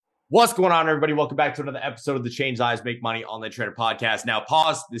What's going on, everybody? Welcome back to another episode of the Change Lives Make Money Online Trader Podcast. Now,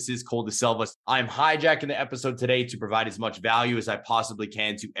 pause. This is DaSilva. I'm hijacking the episode today to provide as much value as I possibly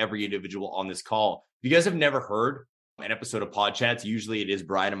can to every individual on this call. If you guys have never heard an episode of Pod Chats, usually it is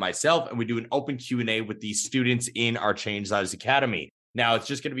Brian and myself, and we do an open Q&A with the students in our Change Lives Academy. Now, it's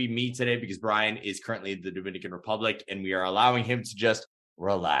just going to be me today because Brian is currently in the Dominican Republic, and we are allowing him to just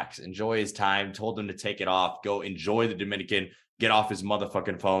relax, enjoy his time. Told him to take it off, go enjoy the Dominican, get off his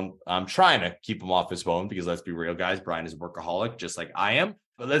motherfucking phone. I'm trying to keep him off his phone because let's be real, guys. Brian is a workaholic, just like I am.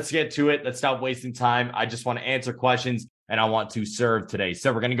 But let's get to it. Let's stop wasting time. I just want to answer questions and I want to serve today.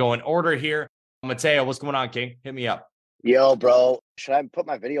 So we're going to go in order here. Mateo, what's going on, King? Hit me up. Yo, bro. Should I put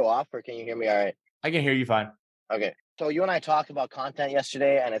my video off or can you hear me all right? I can hear you fine. Okay. So you and I talked about content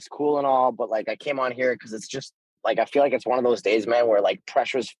yesterday and it's cool and all, but like I came on here because it's just like, I feel like it's one of those days, man, where like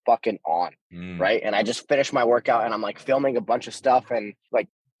pressure's fucking on, right? And I just finished my workout and I'm like filming a bunch of stuff and like,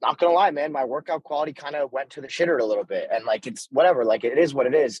 not gonna lie, man, my workout quality kind of went to the shitter a little bit. And like, it's whatever, like it is what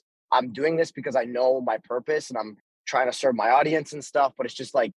it is. I'm doing this because I know my purpose and I'm trying to serve my audience and stuff. But it's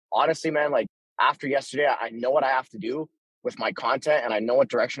just like, honestly, man, like after yesterday, I know what I have to do with my content and I know what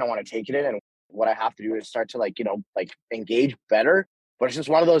direction I want to take it in. And what I have to do is start to like, like engage better. But it's just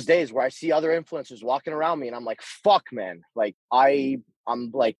one of those days where I see other influencers walking around me and I'm like, fuck, man. Like I'm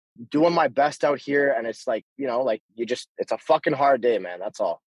like doing my best out here. And it's like, like it's a fucking hard day, man. That's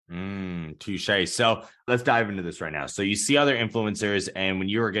all. Touche. So let's dive into this right now. So you see other influencers and when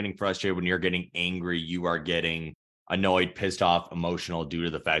you are getting frustrated, when you're getting angry, you are getting annoyed, pissed off, emotional due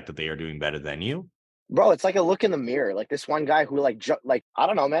to the fact that they are doing better than you. Bro, it's like a look in the mirror. Like this one guy who like, I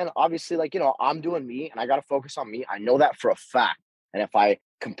don't know, man. Obviously, like, I'm doing me and I got to focus on me. I know that for a fact. And if I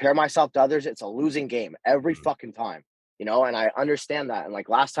compare myself to others, it's a losing game every fucking time, and I understand that. And like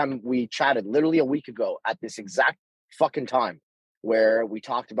last time we chatted literally a week ago at this exact fucking time where we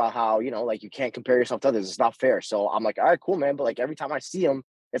talked about how, like you can't compare yourself to others. It's not fair. So I'm like, all right, cool, man. But like every time I see him,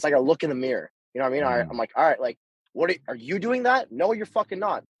 it's like a look in the mirror. You know what I mean? I'm like, all right, like, are you doing that? No, you're fucking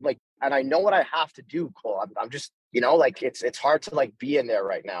not. Like, and I know what I have to do, Cole. I'm just, like it's hard to like be in there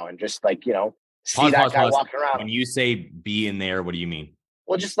right now and just like, see that guy walking around. When you say be in there, what do you mean?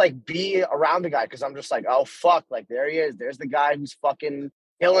 Well, just like be around the guy because I'm just like, oh, fuck. Like, there he is. There's the guy who's fucking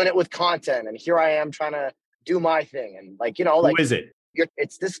killing it with content. And here I am trying to do my thing. And like, like. Who is it?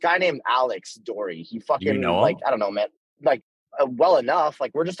 It's this guy named Alex Dory. He fucking, like, I don't know, man. Like, well enough.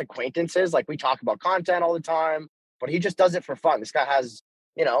 Like, we're just acquaintances. Like, we talk about content all the time. But he just does it for fun. This guy has,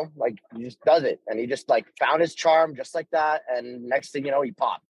 like, he just does it. And he just, like, found his charm just like that. And next thing you know, he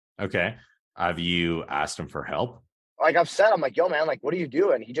popped. Okay. Have you asked him for help? Like I've said, I'm like, yo, man, like, what do you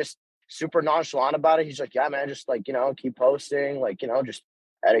do? And he just super nonchalant about it. He's like, yeah, man, just like, keep posting, like, just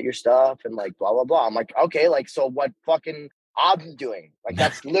edit your stuff and like, blah, blah, blah. I'm like, okay, like, so what fucking I'm doing? Like,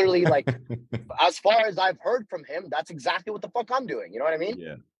 that's literally like, as far as I've heard from him, that's exactly what the fuck I'm doing. You know what I mean?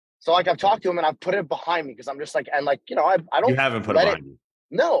 Yeah. So like, I've talked to him and I've put it behind me because I'm just like, and like, I don't. You haven't put it behind you.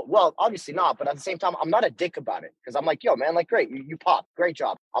 No, well, obviously not. But at the same time, I'm not a dick about it because I'm like, yo, man, like, great. You popped. Great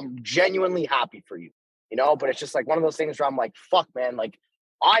job. I'm genuinely happy for you, but it's just like one of those things where I'm like, fuck, man, like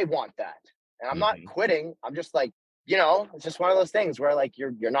I want that. And I'm not quitting. I'm just like, it's just one of those things where like,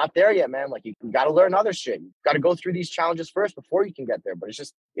 you're not there yet, man. Like you got to learn other shit. You got to go through these challenges first before you can get there. But it's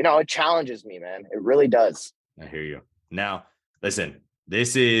just, it challenges me, man. It really does. I hear you. Now, listen,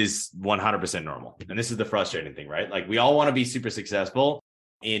 this is 100% normal. And this is the frustrating thing, right? Like we all want to be super successful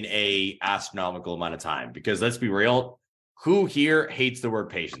in a astronomical amount of time, because let's be real, who here hates the word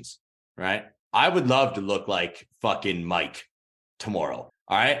patience, right? I would love to look like fucking Mike tomorrow.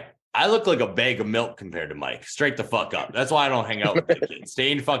 All right. I look like a bag of milk compared to Mike. Straight the fuck up. That's why I don't hang out with the kids.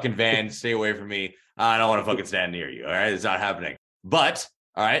 Stay in the fucking van. Stay away from me. I don't want to fucking stand near you. All right. It's not happening. But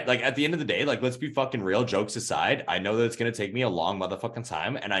all right, like at the end of the day, like let's be fucking real, jokes aside. I know that it's going to take me a long motherfucking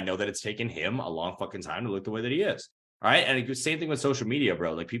time. And I know that it's taken him a long fucking time to look the way that he is. All right. And it's the same thing with social media,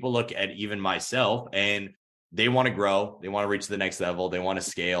 bro. Like people look at even myself and they want to grow. They want to reach the next level. They want to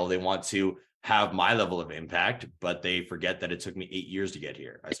scale. They want to have my level of impact, but they forget that it took me 8 years to get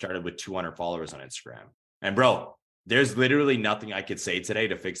here. I started with 200 followers on Instagram. And bro, there's literally nothing I could say today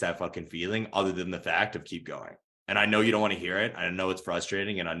to fix that fucking feeling other than the fact of keep going. And I know you don't want to hear it. I know it's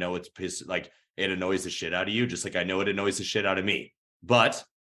frustrating and I know it's like it annoys the shit out of you, just like I know it annoys the shit out of me. But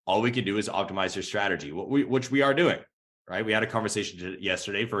all we can do is optimize your strategy, which we are doing. Right. We had a conversation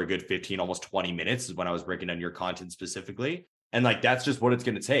yesterday for a good 15, almost 20 minutes when I was breaking down your content specifically. And like, that's just what it's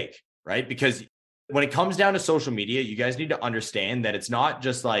going to take. Right. Because when it comes down to social media, you guys need to understand that it's not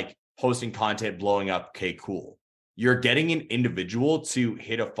just like posting content, blowing up. Okay, cool. You're getting an individual to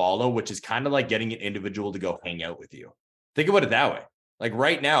hit a follow, which is kind of like getting an individual to go hang out with you. Think about it that way. Like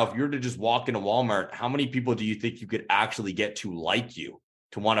right now, if you were to just walk into Walmart, how many people do you think you could actually get to like you,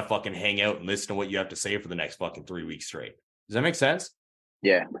 to want to fucking hang out and listen to what you have to say for the next fucking 3 weeks straight? Does that make sense?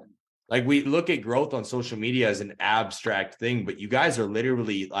 Yeah. Like we look at growth on social media as an abstract thing, but you guys are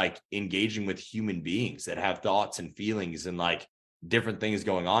literally like engaging with human beings that have thoughts and feelings and like different things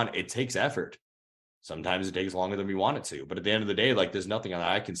going on. It takes effort. Sometimes it takes longer than we want it to, but at the end of the day, like there's nothing that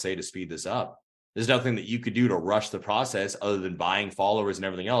I can say to speed this up. There's nothing that you could do to rush the process other than buying followers and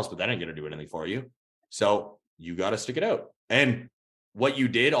everything else, but that ain't going to do anything for you. So you got to stick it out. And what you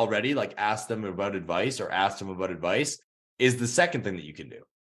did already, like ask them about advice is the second thing that you can do.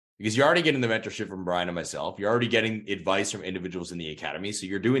 Because you're already getting the mentorship from Brian and myself. You're already getting advice from individuals in the academy. So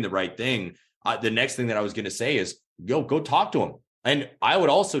you're doing the right thing. The next thing that I was going to say is go talk to them. And I would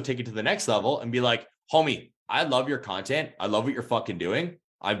also take it to the next level and be like, homie, I love your content. I love what you're fucking doing.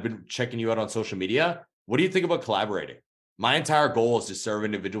 I've been checking you out on social media. What do you think about collaborating? My entire goal is to serve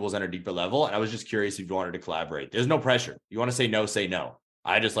individuals on a deeper level. And I was just curious if you wanted to collaborate. There's no pressure. You want to say no, say no.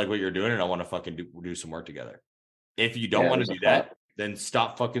 I just like what you're doing and I want to fucking do some work together. If you don't want to do that, then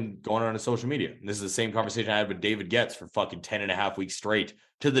stop fucking going on to social media. And this is the same conversation I had with David Getz for fucking 10 and a half weeks straight,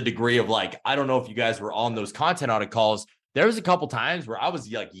 to the degree of like, I don't know if you guys were on those content audit calls. There was a couple times where I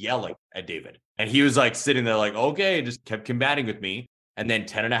was like yelling at David and he was like sitting there like, okay, just kept combating with me. And then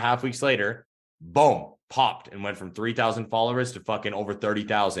 10 and a half weeks later, boom, popped and went from 3,000 followers to fucking over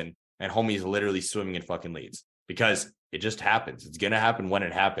 30,000. And homie's literally swimming in fucking leads because it just happens. It's going to happen when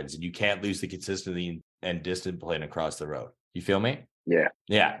it happens. And you can't lose the consistency and discipline across the road. You feel me? Yeah.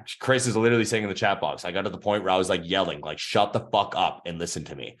 Yeah. Chris is literally saying in the chat box, I got to the point where I was like yelling, like, shut the fuck up and listen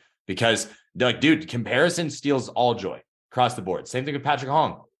to me. Because like, dude, comparison steals all joy across the board. Same thing with Patrick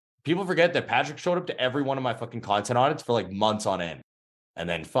Hong. People forget that Patrick showed up to every one of my fucking content audits for like months on end. And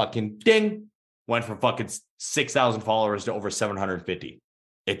then fucking ding, went from fucking 6,000 followers to over 750.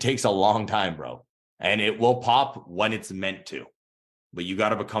 It takes a long time, bro. And it will pop when it's meant to. But you got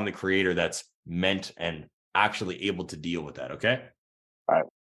to become the creator that's meant and actually able to deal with that, okay? All right.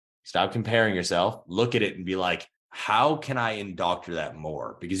 Stop comparing yourself. Look at it and be like, how can I indoctor that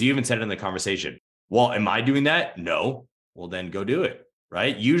more? Because you even said it in the conversation. Well, am I doing that? No. Well, then go do it,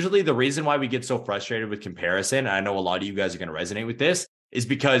 right? Usually the reason why we get so frustrated with comparison, and I know a lot of you guys are going to resonate with this, is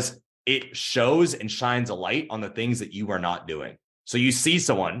because it shows and shines a light on the things that you are not doing. So you see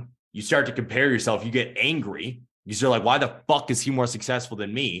someone, you start to compare yourself, you get angry. You're like, why the fuck is he more successful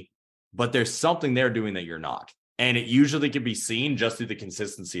than me? But there's something they're doing that you're not. And it usually can be seen just through the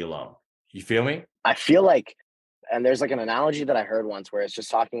consistency alone. You feel me? I feel like, and there's like an analogy that I heard once where it's just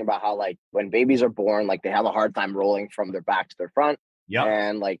talking about how like when babies are born, like they have a hard time rolling from their back to their front. Yeah.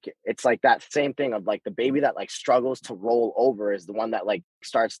 And like, it's like that same thing of like the baby that like struggles to roll over is the one that like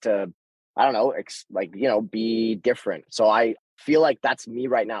starts to, I don't know, be different. So I feel like that's me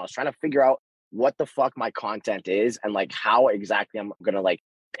right now. I was trying to figure out what the fuck my content is and like how exactly I'm going to like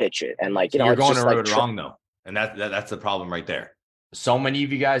pitch it. And like, you're going just to it wrong though. And that's the problem right there. So many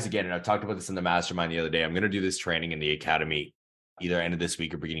of you guys, again, and I've talked about this in the mastermind the other day, I'm going to do this training in the academy either end of this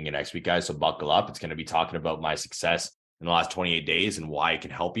week or beginning of next week, guys. So buckle up. It's going to be talking about my success in the last 28 days and why it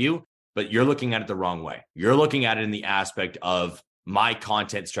can help you. But you're looking at it the wrong way. You're looking at it in the aspect of my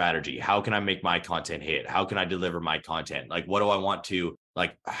content strategy. How can I make my content hit? How can I deliver my content? Like, what do I want to,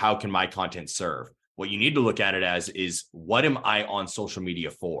 like, how can my content serve? What you need to look at it as is, what am I on social media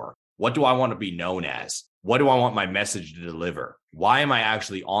for? What do I want to be known as? What do I want my message to deliver? Why am I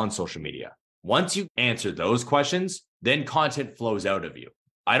actually on social media? Once you answer those questions, then content flows out of you.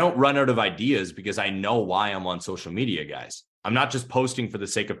 I don't run out of ideas because I know why I'm on social media, guys. I'm not just posting for the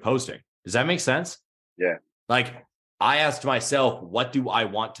sake of posting. Does that make sense? Yeah. Like, I asked myself, what do I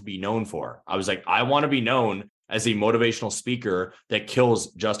want to be known for? I was like, I want to be known as a motivational speaker that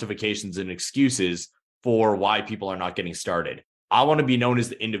kills justifications and excuses for why people are not getting started. I want to be known as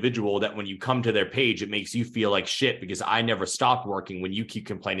the individual that when you come to their page, it makes you feel like shit because I never stopped working when you keep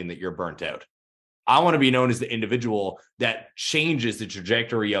complaining that you're burnt out. I want to be known as the individual that changes the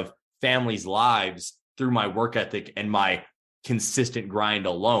trajectory of families' lives through my work ethic and my consistent grind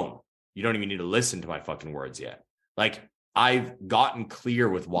alone. You don't even need to listen to my fucking words yet. Like, I've gotten clear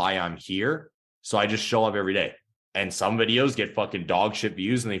with why I'm here. So I just show up every day. And some videos get fucking dog shit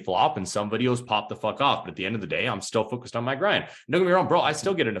views and they flop, and some videos pop the fuck off. But at the end of the day, I'm still focused on my grind. Don't get me wrong, bro. I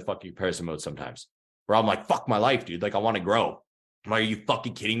still get into fucking comparison mode sometimes where I'm like, fuck my life, dude. Like, I want to grow. I'm like, are you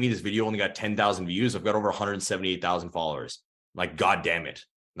fucking kidding me? This video only got 10,000 views. I've got over 178,000 followers. I'm like, God damn it.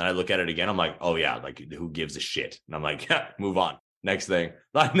 And then I look at it again. I'm like, oh yeah, like, who gives a shit? And I'm like, move on. Next thing.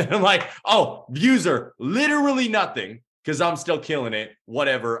 And then I'm like, oh, views are literally nothing. because I'm still killing it.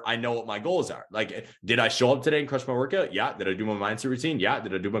 Whatever. I know what my goals are. Like, did I show up today and crush my workout? Yeah. Did I do my mindset routine? Yeah.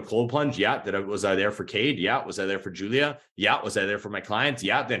 Did I do my cold plunge? Yeah. Was I there for Cade? Yeah. Was I there for Julia? Yeah. Was I there for my clients?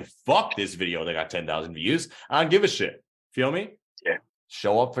 Yeah. Then fuck this video that got 10,000 views. I don't give a shit. Feel me? Yeah.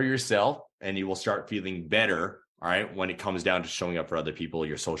 Show up for yourself and you will start feeling better. All right. When it comes down to showing up for other people,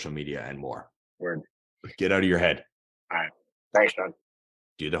 your social media and more. Word. Get out of your head. All right. Thanks, John.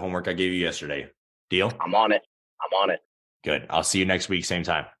 Do the homework I gave you yesterday. Deal? I'm on it. Good. I'll see you next week, same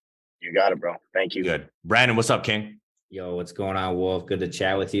time. You got it, bro. Thank you. Good. Brandon, what's up, King? Yo, what's going on, Wolf? Good to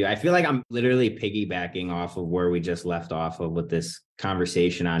chat with you. I feel like I'm literally piggybacking off of where we just left off of with this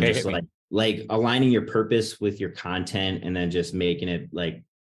conversation on just like aligning your purpose with your content and then just making it like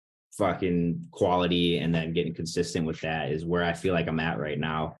fucking quality and then getting consistent with that is where I feel like I'm at right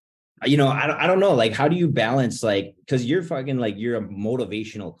now. You know, I don't know, like, how do you balance, like, because you're fucking like, you're a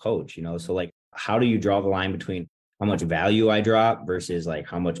motivational coach, you know, so like, how do you draw the line between how much value I drop versus like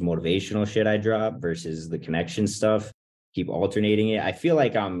how much motivational shit I drop versus the connection stuff? Keep alternating it. I feel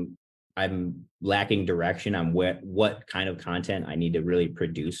like I'm lacking direction on what kind of content I need to really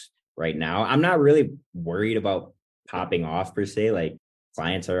produce right now. I'm not really worried about popping off per se. Like,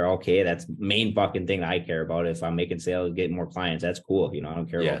 clients are okay. That's the main fucking thing I care about. If I'm making sales, getting more clients, that's cool. You know, I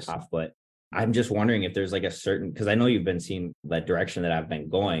don't care about pop, but I'm just wondering if there's like a certain, because I know you've been seeing that direction that I've been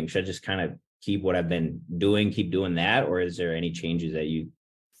going. Should I just kind of keep what I've been doing, keep doing that? Or is there any changes that you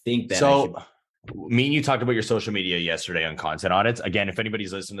think that me and you talked about your social media yesterday on content audits. Again, if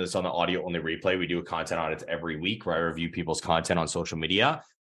anybody's listening to this on the audio only replay, we do a content audits every week where I review people's content on social media.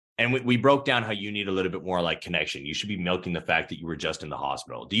 And we broke down how you need a little bit more like connection. You should be milking the fact that you were just in the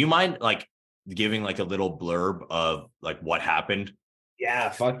hospital. Do you mind like giving like a little blurb of like what happened? Yeah,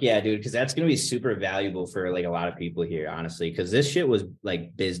 fuck yeah, dude. Because that's going to be super valuable for like a lot of people here, honestly, because this shit was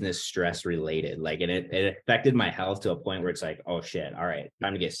like business stress related. Like, and it affected my health to a point where it's like, oh shit, all right,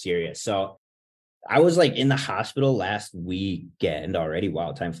 time to get serious. So I was like in the hospital last weekend already.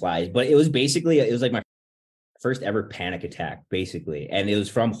 Wow, time flies. But it was like my first ever panic attack, basically. And it was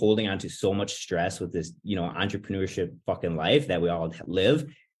from holding on to so much stress with this, you know, entrepreneurship fucking life that we all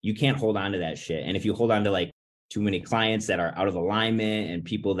live. You can't hold on to that shit. And if you hold on to like too many clients that are out of alignment and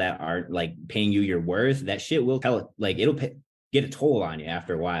people that aren't like paying you your worth, that shit will get a toll on you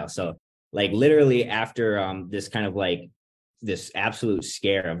after a while. So like literally after this kind of like this absolute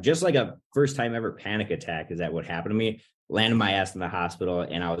scare of just like a first time ever panic attack, is that what happened to me? Landed my ass in the hospital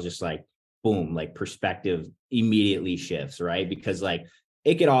and I was just like, boom, like perspective immediately shifts, right? Because like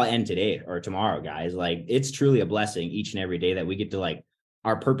it could all end today or tomorrow, guys. Like it's truly a blessing each and every day that we get to like,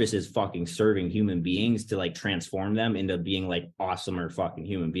 our purpose is fucking serving human beings to like transform them into being like awesomer fucking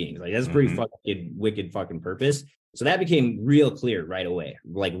human beings. Like that's pretty fucking wicked fucking purpose. So that became real clear right away,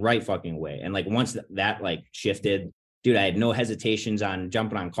 like right fucking away. And like once that like shifted, dude, I had no hesitations on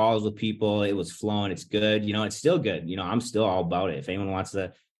jumping on calls with people. It was flowing. It's good. You know, it's still good. You know, I'm still all about it. If anyone wants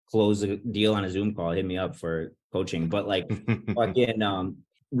to close a deal on a Zoom call, hit me up for coaching. But like fucking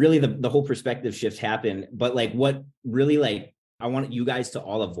really the whole perspective shift happened. But like what really like I want you guys to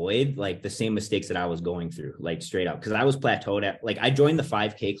all avoid like the same mistakes that I was going through, like straight up. Cause I was plateaued at like I joined the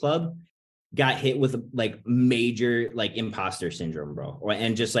 5K club, got hit with like major like imposter syndrome, bro.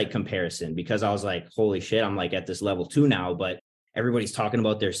 And just like comparison, because I was like, holy shit, I'm like at this level 2 now, but everybody's talking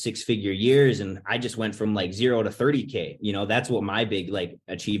about their 6-figure years. And I just went from like 0 to 30K. You know, that's what my big like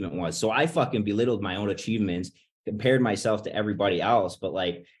achievement was. So I fucking belittled my own achievements, compared myself to everybody else. But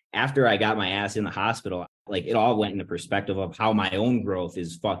like after I got my ass in the hospital, like it all went into perspective of how my own growth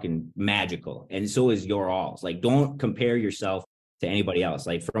is fucking magical. And so is your all's. Like, don't compare yourself to anybody else.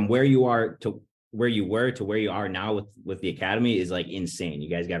 Like from where you are to where you were to where you are now with the academy is like insane. You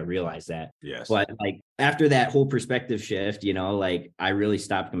guys got to realize that. Yes. But like after that whole perspective shift, you know, like I really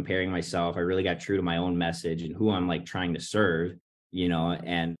stopped comparing myself. I really got true to my own message and who I'm like trying to serve, you know,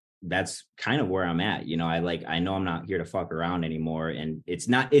 and that's kind of where I'm at. You know, I know I'm not here to fuck around anymore. And it's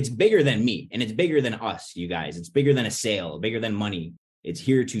bigger than me and it's bigger than us, you guys. It's bigger than a sale, bigger than money. It's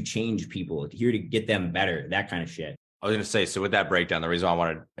here to change people, it's here to get them better, that kind of shit. I was going to say, so with that breakdown, the reason I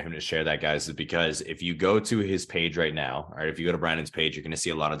wanted him to share that, guys, is because if you go to his page right now, all right, if you go to Brandon's page, you're going to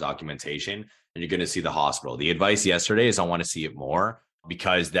see a lot of documentation and you're going to see the hospital. The advice yesterday is I want to see it more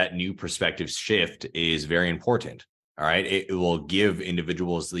because that new perspective shift is very important. All right. It will give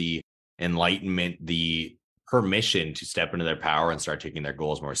individuals the enlightenment, the permission to step into their power and start taking their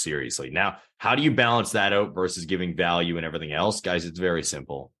goals more seriously. Now, how do you balance that out versus giving value and everything else? Guys, it's very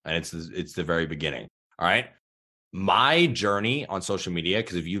simple. And it's the very beginning. All right. My journey on social media,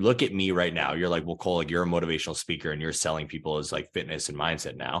 because if you look at me right now, you're like, well, Cole, like you're a motivational speaker and you're selling people as like fitness and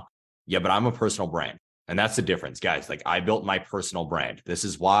mindset now. Yeah, but I'm a personal brand. And that's the difference, guys. Like, I built my personal brand. This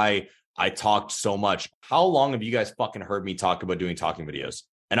is why I talked so much. How long have you guys fucking heard me talk about doing talking videos?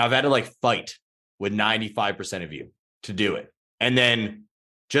 And I've had to like fight with 95% of you to do it. And then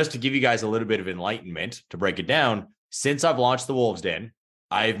just to give you guys a little bit of enlightenment to break it down, since I've launched the Wolves Den,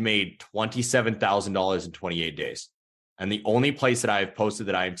 I've made $27,000 in 28 days. And the only place that I have posted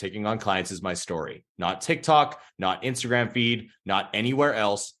that I am taking on clients is my story, not TikTok, not Instagram feed, not anywhere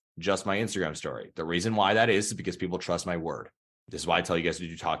else, just my Instagram story. The reason why that is because people trust my word. This is why I tell you guys to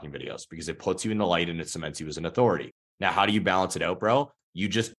do talking videos, because it puts you in the light and it cements you as an authority. Now, how do you balance it out, bro? You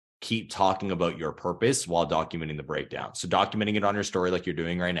just keep talking about your purpose while documenting the breakdown. So documenting it on your story like you're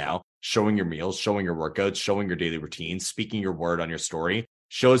doing right now, showing your meals, showing your workouts, showing your daily routines, speaking your word on your story,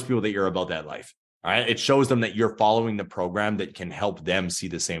 shows people that you're about that life. All right. It shows them that you're following the program that can help them see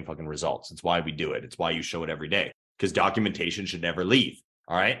the same fucking results. It's why we do it. It's why you show it every day, because documentation should never leave.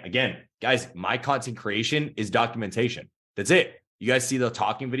 All right. Again, guys, my content creation is documentation. That's it. You guys see the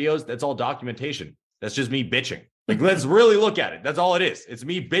talking videos? That's all documentation. That's just me bitching. Like, let's really look at it. That's all it is. It's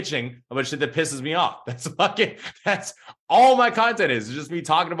me bitching about shit that pisses me off. That's all my content is. It's just me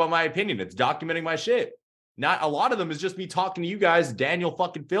talking about my opinion. It's documenting my shit. Not a lot of them is just me talking to you guys, Daniel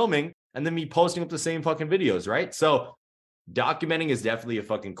fucking filming, and then me posting up the same fucking videos, right? So documenting is definitely a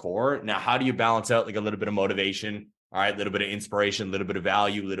fucking core. Now, how do you balance out like a little bit of motivation? All right, a little bit of inspiration, a little bit of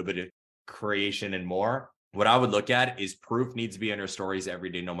value, a little bit of creation and more. What I would look at is proof needs to be on your stories every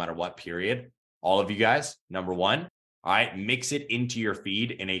day, no matter what period. All of you guys, number one, all right, mix it into your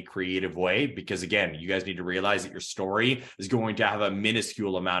feed in a creative way, because again, you guys need to realize that your story is going to have a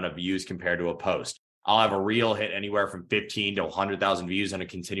minuscule amount of views compared to a post. I'll have a reel hit anywhere from 15 to 100,000 views on a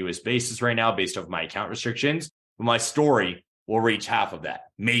continuous basis right now based off my account restrictions. But my story will reach half of that,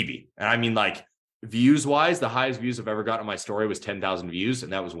 maybe. And I mean, like, views wise, the highest views I've ever gotten on my story was 10,000 views,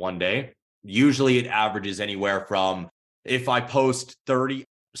 and that was one day. Usually it averages anywhere from, if I post 30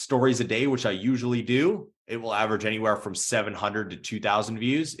 stories a day, which I usually do, it will average anywhere from 700 to 2,000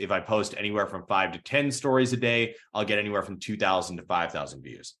 views. If I post anywhere from 5 to 10 stories a day, I'll get anywhere from 2,000 to 5,000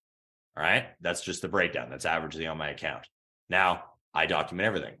 views. All right. That's just the breakdown. That's averagely on my account. Now, I document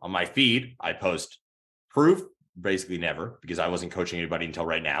everything. On my feed, I post proof, basically never, because I wasn't coaching anybody until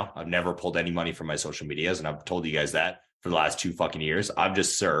right now. I've never pulled any money from my social medias, and I've told you guys that for the last 2 fucking years. I've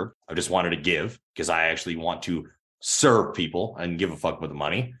just served. I just wanted to give because I actually want to serve people and give a fuck with the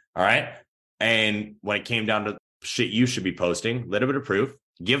money. All right. And when it came down to shit you should be posting, a little bit of proof,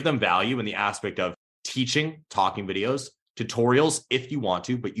 give them value in the aspect of teaching, talking videos, tutorials if you want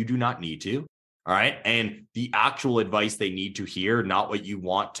to, but you do not need to. All right. And the actual advice they need to hear, not what you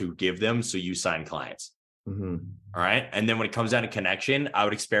want to give them. So you sign clients. Mm-hmm. All right. And then when it comes down to connection, I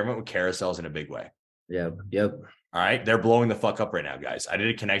would experiment with carousels in a big way. Yep. All right. They're blowing the fuck up right now, guys. I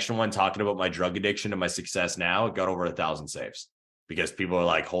did a connection one talking about my drug addiction and my success now. It got over 1,000 saves because people are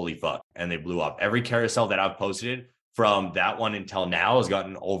like, holy fuck. And they blew up. Every carousel that I've posted from that one until now has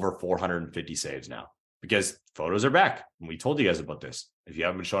gotten over 450 saves now because photos are back. And we told you guys about this. If you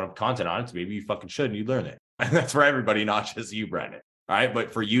haven't been showing up content on it, maybe you fucking should and you learn it. And that's for everybody, not just you, Brandon. All right.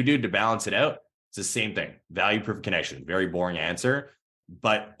 But for you, dude, to balance it out, it's the same thing. Value, proof, connection. Very boring answer,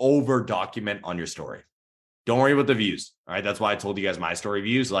 but over document on your story. Don't worry about the views. All right. That's why I told you guys my story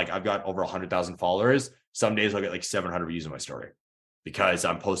views. Like, I've got over 100,000 followers. Some days I'll get like 700 views in my story because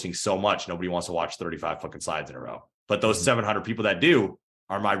I'm posting so much. Nobody wants to watch 35 fucking slides in a row. But those 700 people that do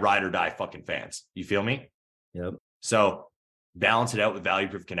are my ride or die fucking fans. You feel me? Yep. So balance it out with value,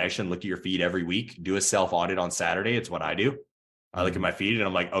 proof, connection. Look at your feed every week. Do a self audit on Saturday. It's what I do. I look at my feed and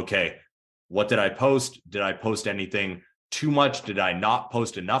I'm like, okay, what did I post? Did I post anything too much? Did I not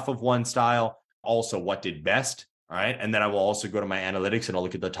post enough of one style? Also, what did best? All right. And then I will also go to my analytics and I'll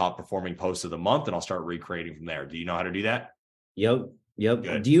look at the top performing posts of the month and I'll start recreating from there. Do you know how to do that? Yep.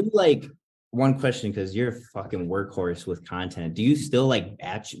 Good. Do you like, one question, because you're a fucking workhorse with content. Do you still like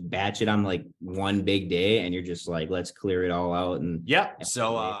batch it on like one big day and you're just like, let's clear it all out? And yeah.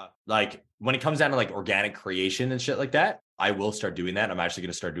 So like when it comes down to like organic creation and shit like that, I will start doing that. I'm actually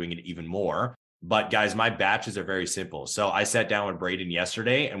going to start doing it even more. But guys, my batches are very simple. So I sat down with Braden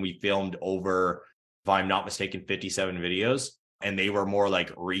yesterday and we filmed over, if I'm not mistaken, 57 videos. And they were more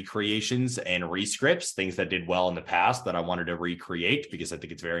like recreations and rescripts, things that did well in the past that I wanted to recreate because I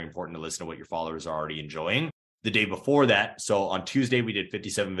think it's very important to listen to what your followers are already enjoying. The day before that, so on Tuesday, we did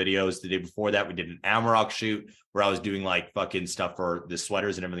 57 videos. The day before that, we did an Amarok shoot where I was doing like fucking stuff for the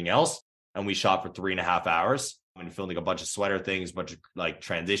sweaters and everything else. And we shot for 3.5 hours and filmed like a bunch of sweater things, a bunch of like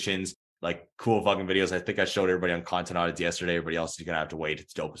transitions, like cool fucking videos. I think I showed everybody on Content Audits yesterday. Everybody else is going to have to wait.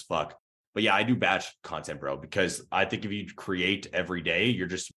 It's dope as fuck. But yeah, I do batch content, bro, because I think if you create every day, you're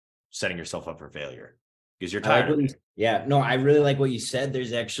just setting yourself up for failure. because you're tired of it. Yeah, no, I really like what you said.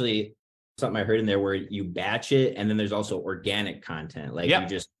 There's actually something I heard in there where you batch it, and then there's also organic content. Like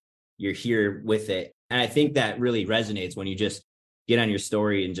you're here with it. And I think that really resonates when you just get on your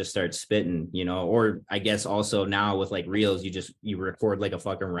story and just start spitting, you know, or I guess also now with like reels, you record like a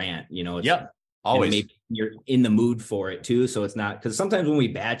fucking rant, you know. Always. Maybe you're in the mood for it too. So it's not, because sometimes when we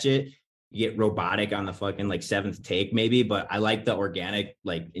batch it, you get robotic on the fucking like seventh take maybe, but I like the organic,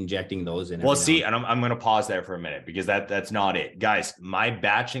 like injecting those in. Well, see, and I'm going to pause there for a minute because that's not it. Guys, my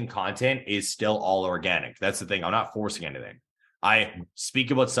batching content is still all organic. That's the thing. I'm not forcing anything. I speak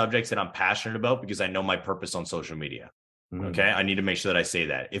about subjects that I'm passionate about because I know my purpose on social media. Okay. I need to make sure that I say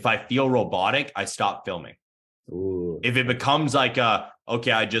that. If I feel robotic, I stop filming. Ooh. If it becomes like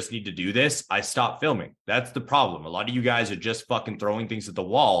okay, I just need to do this, I stop filming. That's the problem. A lot of you guys are just fucking throwing things at the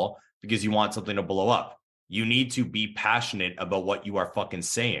wall because you want something to blow up. You need to be passionate about what you are fucking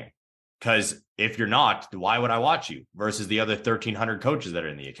saying. Because if you're not, why would I watch you versus the other 1,300 coaches that are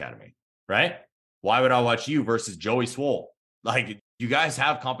in the academy, right? Why would I watch you versus Joey Swole? Like, you guys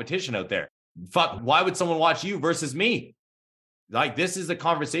have competition out there. Fuck, why would someone watch you versus me? Like, this is a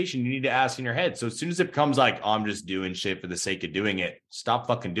conversation you need to ask in your head. So as soon as it becomes like, oh, I'm just doing shit for the sake of doing it, stop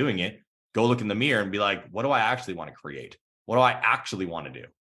fucking doing it. Go look in the mirror and be like, what do I actually want to create? What do I actually want to do?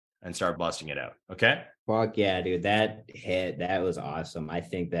 And start busting it out. Okay. Fuck yeah, dude. That was awesome. I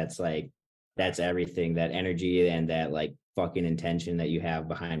think that's everything, that energy and that like fucking intention that you have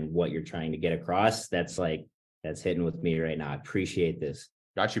behind what you're trying to get across. That's hitting with me right now. I appreciate this.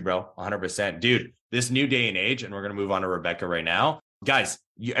 Got you, bro. 100%. Dude, this new day and age, and we're going to move on to Rebecca right now. Guys,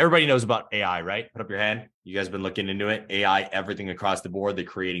 everybody knows about AI, right? Put up your hand. You guys been looking into it. AI, everything across the board. They're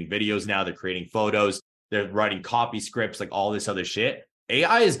creating videos now. They're creating photos. They're writing copy scripts, like all this other shit.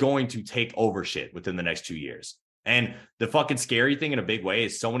 AI is going to take over shit within the next 2 years. And the fucking scary thing in a big way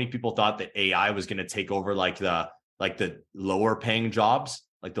is so many people thought that AI was going to take over like the lower paying jobs,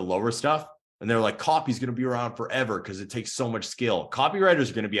 like the lower stuff. And they're like, copy's going to be around forever because it takes so much skill. Copywriters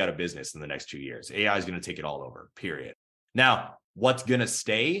are going to be out of business in the next 2 years. AI is going to take it all over, period. Now, what's going to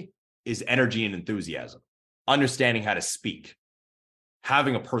stay is energy and enthusiasm, understanding how to speak,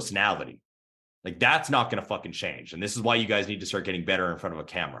 having a personality. Like, that's not going to fucking change. And this is why you guys need to start getting better in front of a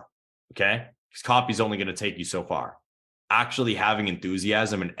camera. Okay. Because copy is only going to take you so far. Actually having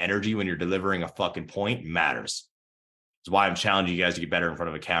enthusiasm and energy when you're delivering a fucking point matters. That's why I'm challenging you guys to get better in front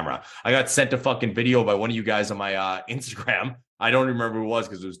of a camera. I got sent a fucking video by one of you guys on my Instagram. I don't remember who it was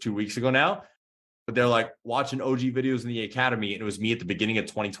because it was 2 weeks ago now. But they're like watching OG videos in the academy. And it was me at the beginning of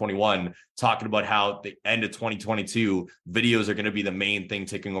 2021 talking about how at the end of 2022, videos are going to be the main thing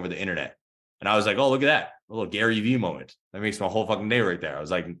taking over the internet. And I was like, oh, look at that. A little Gary Vee moment. That makes my whole fucking day right there. I was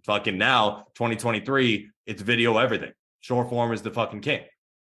like, fucking now, 2023, it's video everything. Short form is the fucking king.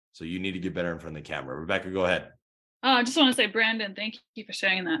 So you need to get better in front of the camera. Rebecca, go ahead. I just want to say, Brandon, thank you for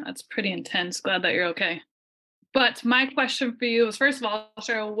sharing that. That's pretty intense. Glad that you're okay. But my question for you is, first of all, I'll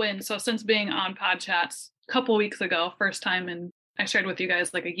share a win. So since being on Pod Chats a couple weeks ago, first time, and I shared with you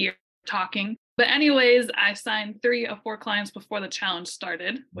guys like a year talking. But anyways, I signed 3 of 4 clients before the challenge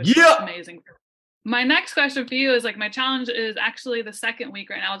started, which is amazing. My next question for you is like, my challenge is actually the second week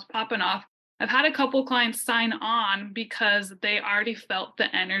right now. It's popping off. I've had a couple clients sign on because they already felt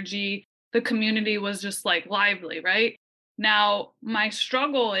the energy. The community was just like lively, right? Now, my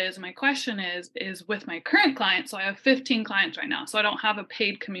question is with my current clients. So I have 15 clients right now. So I don't have a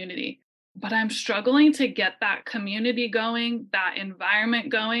paid community, but I'm struggling to get that community going, that environment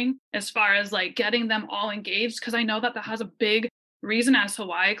going, as far as like getting them all engaged. Because I know that has a big reason as to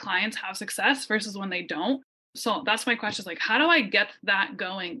why clients have success versus when they don't. So that's my question, is like, how do I get that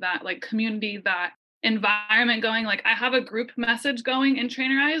going, that like community, that environment going? Like, I have a group message going in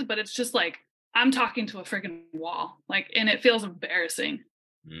Trainerize, but it's just like I'm talking to a freaking wall, like, and it feels embarrassing.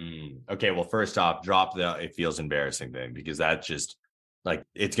 Okay, well, first off, drop the it feels embarrassing thing, because that's just like,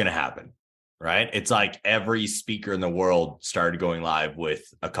 it's gonna happen, right? It's like every speaker in the world started going live with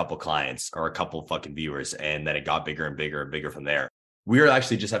a couple clients or a couple fucking viewers, and then it got bigger and bigger and bigger from there. We were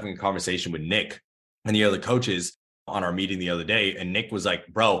actually just having a conversation with Nick and the other coaches on our meeting the other day, and Nick was like,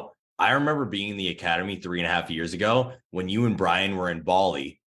 bro, I remember being in the academy 3.5 years ago when you and Brian were in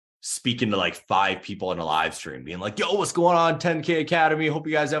Bali speaking to like 5 people in a live stream, being like, yo, what's going on? 10K Academy. Hope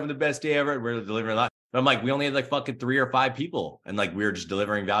you guys are having the best day ever. We're delivering a lot. But I'm like, we only had like fucking 3 or 5 people. And like, we were just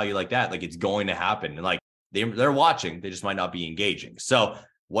delivering value like that. Like, it's going to happen. And like, they're watching, they just might not be engaging. So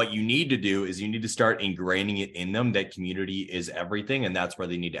what you need to do is you need to start ingraining it in them that community is everything. And that's where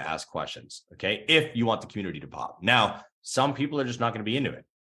they need to ask questions. Okay. If you want the community to pop. Now, some people are just not going to be into it.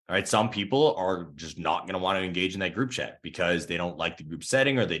 All right. Some people are just not going to want to engage in that group chat because they don't like the group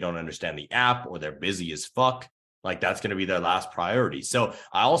setting or they don't understand the app or they're busy as fuck. Like that's going to be their last priority. So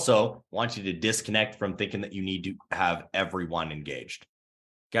I also want you to disconnect from thinking that you need to have everyone engaged.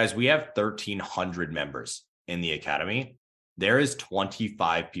 Guys, we have 1,300 members in the academy. There is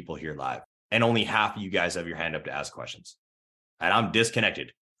 25 people here live and only half of you guys have your hand up to ask questions. And I'm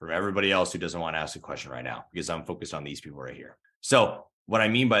disconnected from everybody else who doesn't want to ask a question right now because I'm focused on these people right here. So what I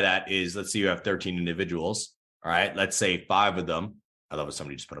mean by that is, let's say you have 13 individuals. All right. Let's say 5 of them. I love it.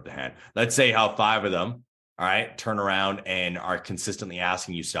 Somebody just put up their hand. Let's say how 5 of them, all right, turn around and are consistently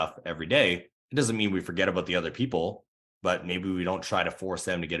asking you stuff every day. It doesn't mean we forget about the other people, but maybe we don't try to force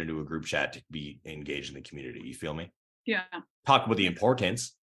them to get into a group chat to be engaged in the community. You feel me? Yeah. Talk about the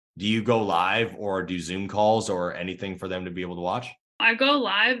importance. Do you go live or do Zoom calls or anything for them to be able to watch? I go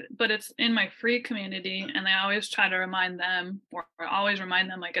live, but it's in my free community, and I always try to remind them, or always remind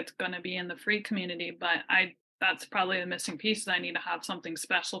them like it's going to be in the free community, but that's probably the missing piece. I need to have something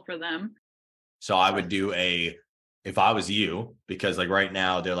special for them. So I would do if I was you, because like right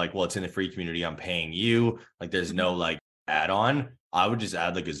now they're like, well, it's in the free community, I'm paying you. Like there's no like add-on. I would just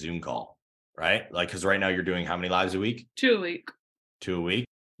add like a Zoom call, right? Like, cause right now you're doing how many lives a week? 2 a week. 2 a week.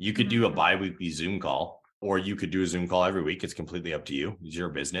 You could do a bi-weekly Zoom call, or you could do a Zoom call every week. It's completely up to you. It's your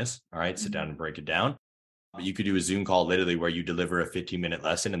business. All right. Sit down and break it down. But you could do a Zoom call literally where you deliver a 15-minute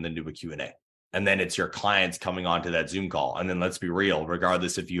lesson and then do a Q&A. And then it's your clients coming onto that Zoom call. And then let's be real,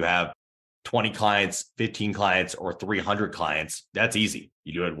 regardless if you have 20 clients, 15 clients, or 300 clients, that's easy.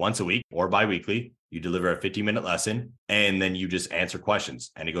 You do it once a week or bi-weekly. You deliver a 15-minute lesson and then you just answer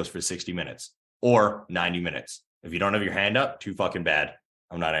questions and it goes for 60 minutes or 90 minutes. If you don't have your hand up, too fucking bad.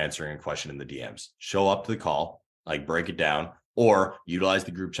 I'm not answering a question in the DMs. Show up to the call, like break it down, or utilize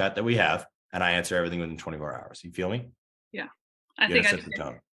the group chat that we have, and I answer everything within 24 hours. You feel me? Yeah. I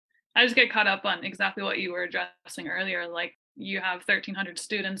just get caught up on exactly what you were addressing earlier. Like you have 1,300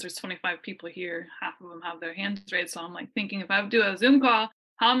 students, there's 25 people here, half of them have their hands raised. So I'm like thinking if I do a Zoom call,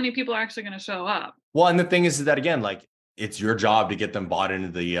 how many people are actually going to show up? Well, and the thing is that again, like it's your job to get them bought into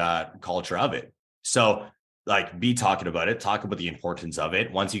the culture of it. So like be talking about it, talk about the importance of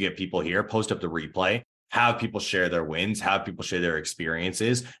it. Once you get people here, post up the replay, have people share their wins, have people share their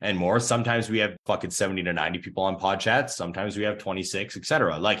experiences and more. Sometimes we have fucking 70 to 90 people on pod chats. Sometimes we have 26,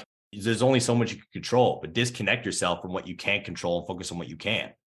 etc. Like there's only so much you can control, but disconnect yourself from what you can't control and focus on what you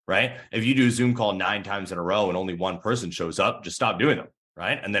can, right? If you do a Zoom call 9 times in a row and only one person shows up, just stop doing them,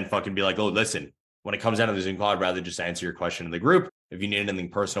 right? And then fucking be like, oh, listen, when it comes down to the Zoom call, I'd rather just answer your question in the group. If you need anything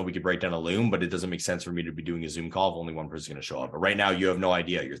personal, we could break down a Loom, but it doesn't make sense for me to be doing a Zoom call if only one person's going to show up. But right now you have no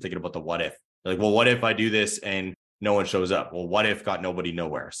idea. You're thinking about the what if. Like, well, what if I do this and no one shows up? Well, what if got nobody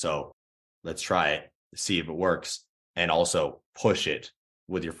nowhere? So let's try it, see if it works, and also push it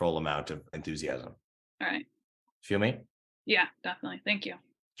with your full amount of enthusiasm. All right. Feel me? Yeah, definitely. Thank you.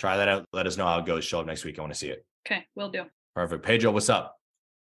 Try that out. Let us know how it goes. Show up next week. I want to see it. Okay, will do. Perfect. Pedro, what's up?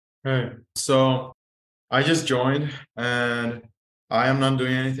 Hey, so I just joined and I am not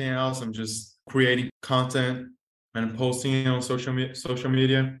doing anything else. I'm just creating content and posting it on social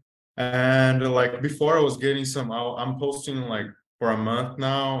media. And like before I was getting I'm posting like for a month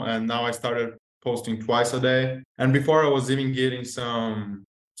now. And now I started posting twice a day. And before I was even getting some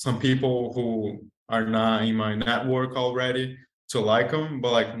people who are not in my network already to like them.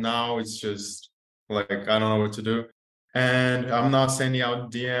 But like now it's just like, I don't know what to do. And I'm not sending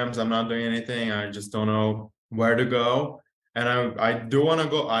out DMs. I'm not doing anything. I just don't know where to go. And I do want to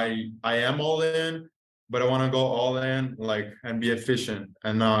go. I am all in, but I want to go all in, like, and be efficient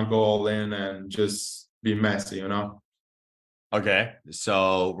and not go all in and just be messy, you know? Okay.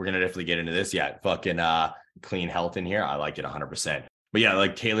 So we're going to definitely get into this. Yeah. Fucking clean health in here. I like it 100%. But yeah,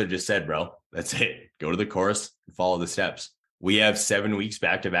 like Taylor just said, bro, that's it. Go to the course, follow the steps. We have 7 weeks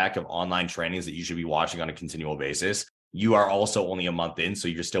back-to-back of online trainings that you should be watching on a continual basis. You are also only a month in, so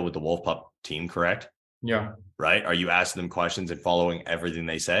you're still with the Wolf Pup team, correct? Yeah. Right? Are you asking them questions and following everything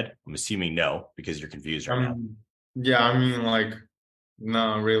they said? I'm assuming no, because you're confused right now. Yeah, I mean, like,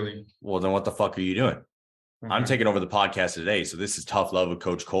 no, really. Well, then what the fuck are you doing? Okay. I'm taking over the podcast today, so this is Tough Love with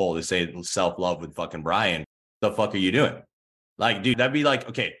Coach Cole. This ain't self-love with fucking Brian. The fuck are you doing? Like, dude, that'd be like,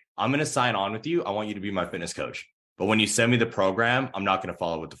 okay, I'm going to sign on with you. I want you to be my fitness coach. But when you send me the program, I'm not going to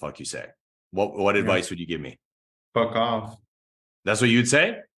follow what the fuck you say. What advice would you give me? Fuck off. That's what you'd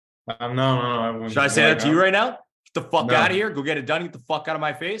say? No, I wouldn't. Should I say that to you right now? Get the fuck No. out of here. Go get it done. Get the fuck out of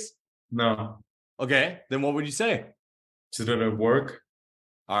my face. No. Okay. Then what would you say? To do the work.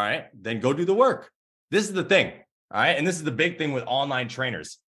 All right. Then go do the work. This is the thing. All right. And this is the big thing with online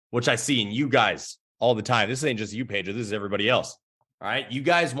trainers, which I see in you guys all the time. This ain't just you, Pedro. This is everybody else. All right. You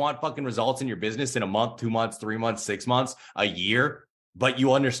guys want fucking results in your business in a month, 2 months, 3 months, 6 months, a year, but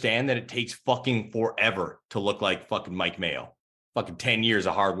you understand that it takes fucking forever to look like fucking Mike Mayo. Fucking 10 years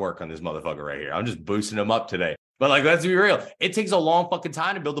of hard work on this motherfucker right here. I'm just boosting him up today. But like, let's be real. It takes a long fucking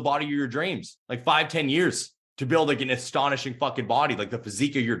time to build the body of your dreams, like 5-10 years to build like an astonishing fucking body, like the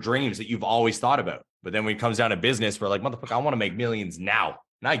physique of your dreams that you've always thought about. But then when it comes down to business, we're like, motherfucker, I want to make millions now.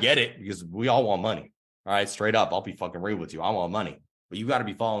 And I get it because we all want money. All right, straight up. I'll be fucking real with you. I want money. But you got to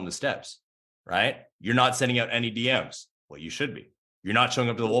be following the steps, right? You're not sending out any DMs. Well, you should be. You're not showing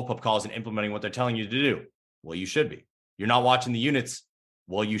up to the Wolf Pup calls and implementing what they're telling you to do. Well, you should be. You're not watching the units.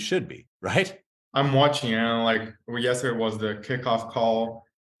 Well, you should be, right? I'm watching, and like yesterday was the kickoff call,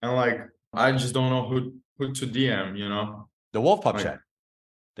 and like I just don't know who to DM, you know? The Wolf Pup like, chat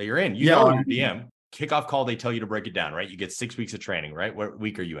that you're in. You yeah, know your DM. Kickoff call, they tell you to break it down, right? You get 6 weeks of training, right? What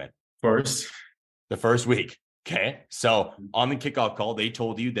week are you in? first. The first week. Okay. So on the kickoff call, they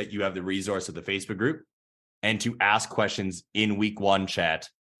told you that you have the resource of the Facebook group and to ask questions in week 1 chat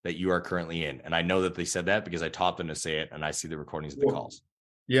that you are currently in. And I know that they said that because I taught them to say it and I see the recordings of the calls.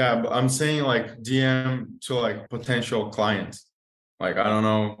 Yeah, but I'm saying like DM to like potential clients. Like, I don't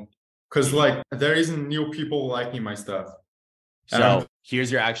know. Cause like there isn't new people liking my stuff. So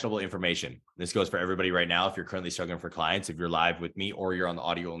here's your actionable information. This goes for everybody right now. If you're currently struggling for clients, if you're live with me or you're on the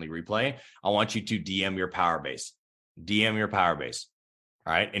audio only replay, I want you to DM your power base. DM your power base.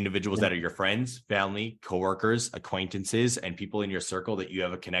 All right. Individuals that are your friends, family, coworkers, acquaintances, and people in your circle that you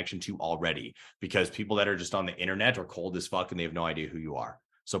have a connection to already. Because people that are just on the internet are cold as fuck and they have no idea who you are.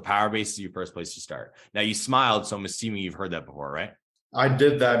 So power base is your first place to start. Now you smiled, so I'm assuming you've heard that before, right? I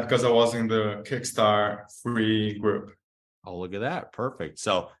did that because I was in the Kickstarter free group. Oh, look at that. Perfect.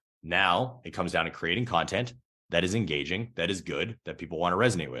 So now it comes down to creating content that is engaging, that is good, that people want to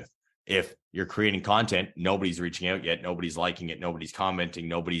resonate with. If you're creating content, nobody's reaching out yet, nobody's liking it, nobody's commenting,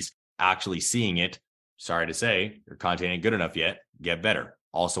 nobody's actually seeing it. Sorry to say, your content ain't good enough yet. Get better.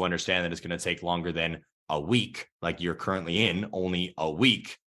 Also understand that it's going to take longer than a week, like you're currently in, only a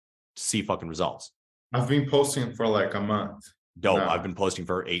week to see fucking results. I've been posting for like a month. Dope. No. I've been posting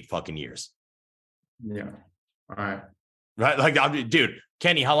for 8 fucking years. Yeah. All right. Right? Like, dude,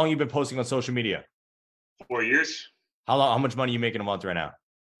 Kenny, how long you been posting on social media? 4 years. How much money are you making a month right now?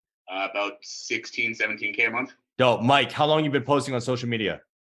 About 16, 17K a month. Dope. Mike, how long you been posting on social media?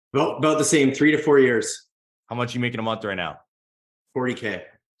 About the same, 3 to 4 years. How much you making a month right now? 40K.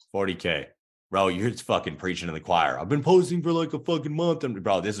 40K. Bro, you're just fucking preaching to the choir. I've been posting for like a fucking month. And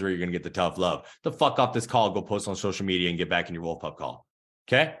bro, this is where you're going to get the tough love. The fuck off this call, go post on social media and get back in your Wolf Pup call.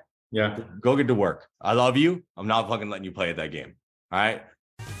 Okay? Yeah. Go get to work. I love you. I'm not fucking letting you play at that game. All right?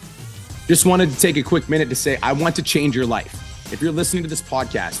 Just wanted to take a quick minute to say, I want to change your life. If you're listening to this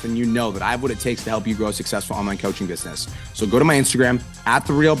podcast, then you know that I have what it takes to help you grow a successful online coaching business. So go to my Instagram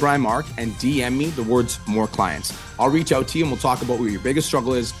 @TheRealBrianMark and DM me the words more clients. I'll reach out to you and we'll talk about what your biggest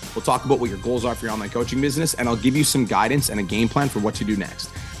struggle is. We'll talk about what your goals are for your online coaching business, and I'll give you some guidance and a game plan for what to do next.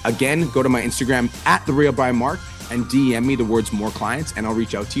 Again, go to my Instagram @TheRealBrianMark and DM me the words more clients, and I'll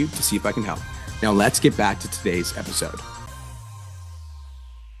reach out to you to see if I can help. Now let's get back to today's episode.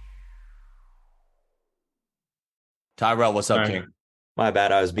 Tyrell, what's up, King? My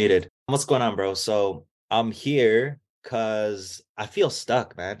bad, I was muted. What's going on, bro? So I'm here because I feel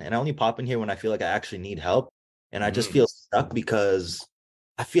stuck, man. And I only pop in here when I feel like I actually need help. And I just feel stuck because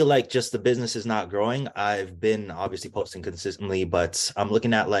I feel like just the business is not growing. I've been obviously posting consistently, but I'm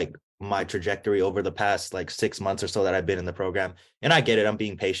looking at like my trajectory over the past like 6 months or so that I've been in the program. And I get it, I'm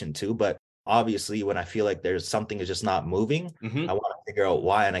being patient too. But obviously when I feel like there's something is just not moving, I want to figure out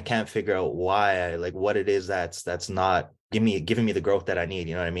why. And I can't figure out why, like what it is that's not giving me the growth that I need,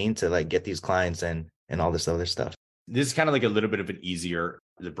 you know what I mean? To like get these clients and all this other stuff. This is kind of like a little bit of an easier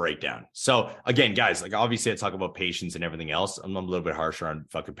the breakdown. So again, guys, like obviously I talk about patience and everything else. I'm a little bit harsher on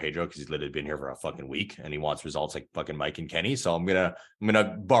fucking Pedro because he's literally been here for a fucking week and he wants results like fucking Mike and Kenny. So I'm gonna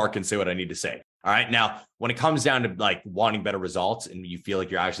bark and say what I need to say. All right. Now, when it comes down to like wanting better results and you feel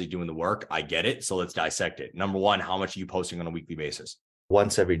like you're actually doing the work, I get it. So let's dissect it. Number one, how much are you posting on a weekly basis?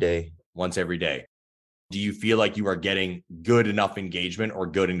 Once every day. Once every day. Do you feel like you are getting good enough engagement or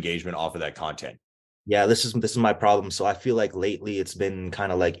good engagement off of that content? Yeah, this is my problem. So I feel like lately it's been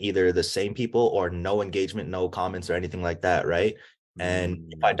kind of like either the same people or no engagement, no comments or anything like that, right?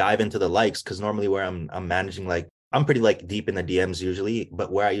 And if I dive into the likes, because normally where I'm managing, like I'm pretty like deep in the DMs usually,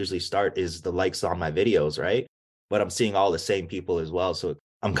 but where I usually start is the likes on my videos, right? But I'm seeing all the same people as well. So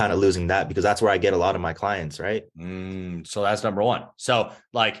I'm kind of losing that because that's where I get a lot of my clients, right? So that's number one. So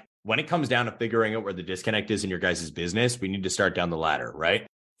like when it comes down to figuring out where the disconnect is in your guys' business, we need to start down the ladder, right?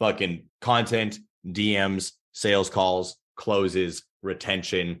 Fucking content, DMs, sales calls, closes,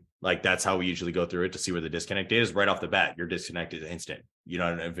 retention. Like that's how we usually go through it to see where the disconnect is. Right off the bat, your disconnect is instant. You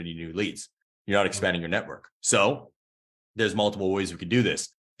don't have any new leads. You're not expanding your network. So there's multiple ways we could do this.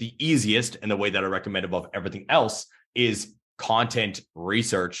 The easiest and the way that I recommend above everything else is content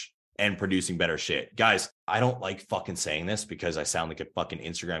research and producing better shit. Guys, I don't like fucking saying this because I sound like a fucking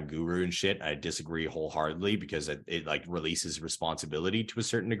Instagram guru and shit. I disagree wholeheartedly because it like releases responsibility to a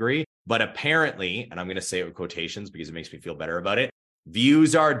certain degree. But apparently, and I'm going to say it with quotations because it makes me feel better about it,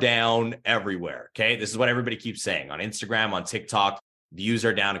 views are down everywhere. Okay. This is what everybody keeps saying on Instagram, on TikTok. Views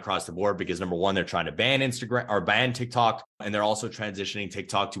are down across the board because number one, they're trying to ban Instagram or ban TikTok. And they're also transitioning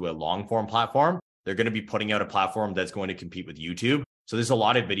TikTok to a long form platform. They're going to be putting out a platform that's going to compete with YouTube. So there's a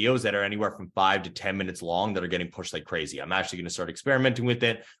lot of videos that are anywhere from 5 to 10 minutes long that are getting pushed like crazy. I'm actually going to start experimenting with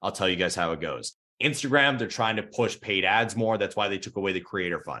it. I'll tell you guys how it goes. Instagram, they're trying to push paid ads more. That's why they took away the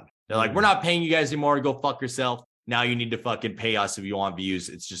creator fund. They're like, we're not paying you guys anymore. Go fuck yourself. Now you need to fucking pay us if you want views.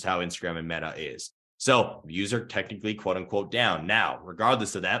 It's just how Instagram and Meta is. So views are technically quote unquote down. Now,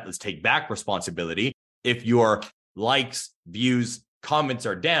 regardless of that, let's take back responsibility. If your likes, views, comments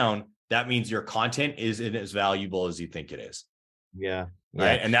are down, that means your content isn't as valuable as you think it is. Yeah.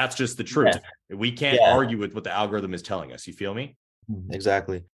 Right. And that's just the truth. Yeah. We can't argue with what the algorithm is telling us. You feel me?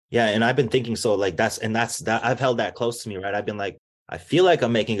 Exactly. Yeah. And I've been thinking, so like that's that I've held that close to me, right? I've been like, I feel like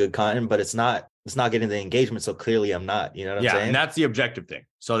I'm making good content, but it's not getting the engagement. So clearly I'm not, you know what I'm saying? Yeah. And that's the objective thing.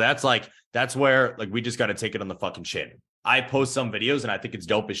 So that's where like, we just got to take it on the fucking chin. I post some videos and I think it's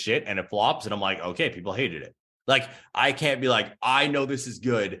dope as shit and it flops. And I'm like, okay, people hated it. Like, I can't be like, I know this is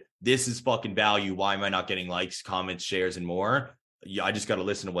good. This is fucking value. Why am I not getting likes, comments, shares, and more? Yeah, I just got to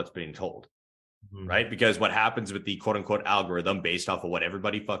listen to what's being told. Right? Because what happens with the quote unquote algorithm based off of what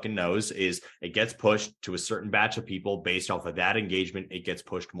everybody fucking knows is it gets pushed to a certain batch of people based off of that engagement. It gets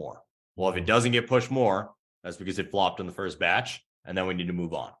pushed more. Well, if it doesn't get pushed more, that's because it flopped in the first batch and then we need to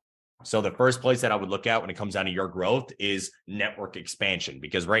move on. So the first place that I would look at when it comes down to your growth is network expansion,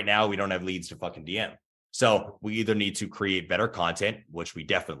 because right now we don't have leads to fucking DM. So we either need to create better content, which we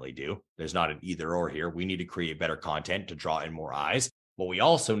definitely do. There's not an either or here. We need to create better content to draw in more eyes. But we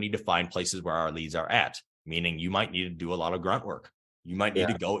also need to find places where our leads are at, meaning you might need to do a lot of grunt work. You might need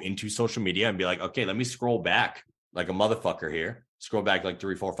to go into social media and be like, okay, let me scroll back like a motherfucker here, scroll back like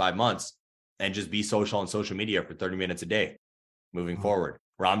 3, 4, 5 months and just be social on social media for 30 minutes a day moving forward,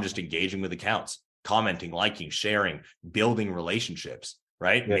 where I'm just engaging with accounts, commenting, liking, sharing, building relationships,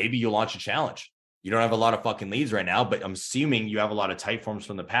 right? Yeah. Maybe you launch a challenge. You don't have a lot of fucking leads right now, but I'm assuming you have a lot of type forms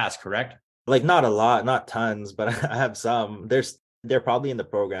from the past, correct? Like not a lot, not tons, but I have some. They're probably in the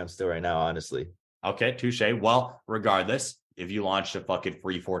program still right now, honestly. Okay, touche. Well, regardless, if you launched a fucking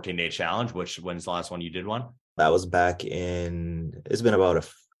free 14-day challenge, when's the last one you did one? That was back in, it's been about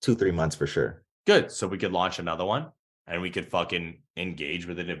 2-3 months for sure. Good. So we could launch another one and we could fucking engage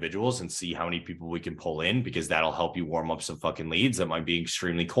with individuals and see how many people we can pull in, because that'll help you warm up some fucking leads that might be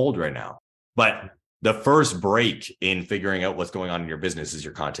extremely cold right now. But the first break in figuring out what's going on in your business is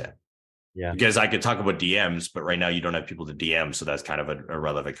your content. Yeah. Because I could talk about DMs, but right now you don't have people to DM. So that's kind of a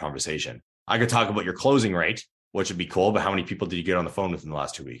relevant conversation. I could talk about your closing rate, which would be cool, but how many people did you get on the phone within the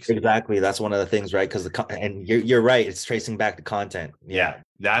last 2 weeks? Exactly. That's one of the things, right? Because and you're right. It's tracing back to content. Yeah.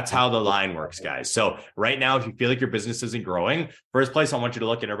 That's how the line works, guys. So right now, if you feel like your business isn't growing, first place I want you to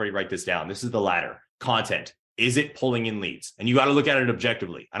look at, everybody write this down. This is the ladder. Content. Is it pulling in leads? And you got to look at it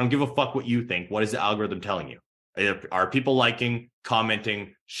objectively. I don't give a fuck what you think. What is the algorithm telling you? Are people liking,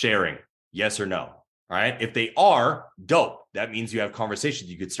 commenting, sharing? Yes or no? All right. If they are, dope. That means you have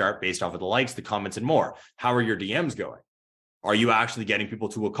conversations you could start based off of the likes, the comments, and more. How are your DMs going? Are you actually getting people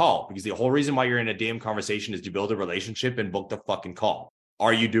to a call? Because the whole reason why you're in a DM conversation is to build a relationship and book the fucking call.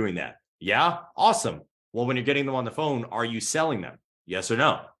 Are you doing that? Yeah. Awesome. Well, when you're getting them on the phone, are you selling them? Yes or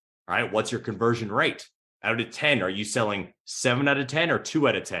no? All right. What's your conversion rate? Out of 10, are you selling 7 out of 10 or 2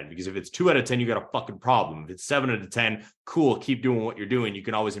 out of 10? Because if it's 2 out of 10, you got a fucking problem. If it's 7 out of 10, cool, keep doing what you're doing. You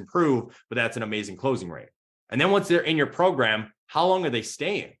can always improve, but that's an amazing closing rate. And then once they're in your program, how long are they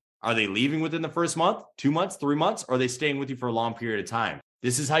staying? Are they leaving within the first month, 2 months, 3 months? Or are they staying with you for a long period of time?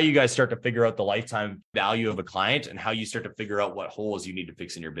 This is how you guys start to figure out the lifetime value of a client and how you start to figure out what holes you need to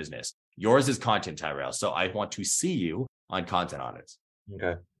fix in your business. Yours is content, Tyrell. So I want to see you on content audits.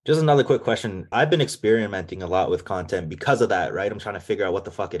 Okay. Just another quick question. I've been experimenting a lot with content because of that, right? I'm trying to figure out what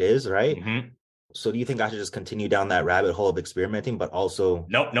the fuck it is, right? Mm-hmm. So do you think I should just continue down that rabbit hole of experimenting, but also...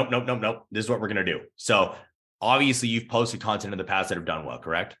 Nope. This is what we're going to do. So obviously you've posted content in the past that have done well,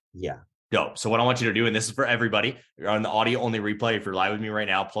 correct? Yeah. Dope. So what I want you to do, and this is for everybody, you're on the audio only replay. If you're live with me right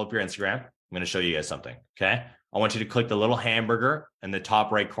now, pull up your Instagram. I'm going to show you guys something. Okay. I want you to click the little hamburger in the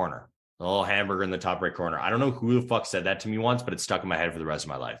top right corner. The little hamburger in the top right corner. I don't know who the fuck said that to me once, but it's stuck in my head for the rest of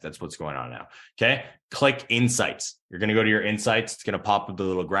my life. That's what's going on now. Okay. Click insights. You're going to go to your insights. It's going to pop up the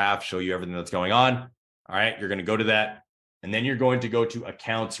little graph, show you everything that's going on. All right. You're going to go to that. And then you're going to go to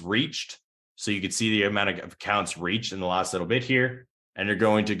accounts reached. So you can see the amount of accounts reached in the last little bit here. And you're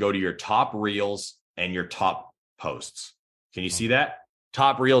going to go to your top reels and your top posts. Can you see that?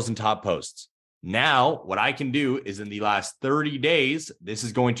 Top reels and top posts. Now, what I can do is in the last 30 days, this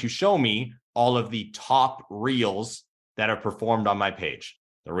is going to show me all of the top reels that have performed on my page.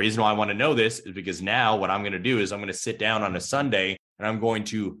 The reason why I want to know this is because now what I'm going to do is I'm going to sit down on a Sunday and I'm going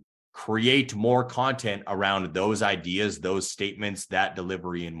to create more content around those ideas, those statements, that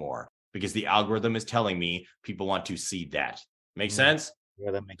delivery, and more, because the algorithm is telling me people want to see that. Make sense?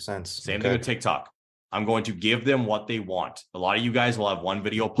 Yeah, that makes sense. Same thing with TikTok. I'm going to give them what they want. A lot of you guys will have one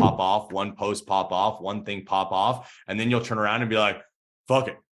video pop off, one post pop off, one thing pop off, and then you'll turn around and be like, fuck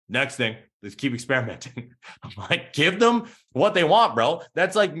it. Next thing, let's keep experimenting. I'm like, give them what they want, bro.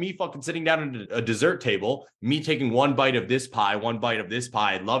 That's like me fucking sitting down at a dessert table, me taking one bite of this pie, one bite of this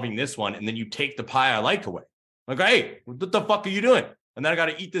pie, loving this one, and then you take the pie I like away. Like, hey, what the fuck are you doing? And then I got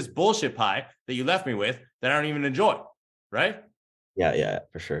to eat this bullshit pie that you left me with that I don't even enjoy, right? Yeah,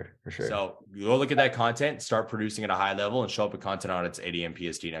 for sure. So you go look at that content, start producing at a high level, and show up with content on its 8 a.m.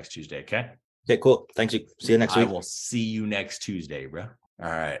 PST next Tuesday, okay? Okay, cool. Thanks. See you next week. I will see you next Tuesday, bro. All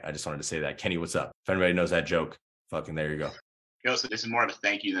right. I just wanted to say that. Kenny, what's up? If anybody knows that joke, fucking there you go. Yo, so this is more of a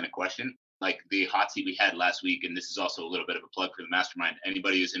thank you than a question. Like the hot seat we had last week, and this is also a little bit of a plug for the mastermind.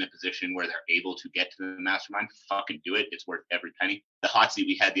 Anybody who's in a position where they're able to get to the mastermind, fucking do it. It's worth every penny. The hot seat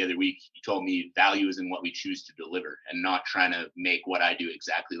we had the other week, you told me value is in what we choose to deliver and not trying to make what I do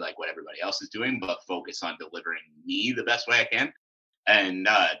exactly like what everybody else is doing, but focus on delivering me the best way I can. And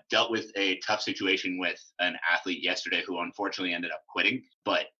dealt with a tough situation with an athlete yesterday who unfortunately ended up quitting,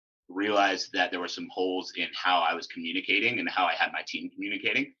 but realized that there were some holes in how I was communicating and how I had my team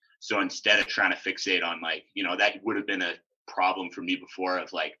communicating. So instead of trying to fixate on like, that would have been a problem for me before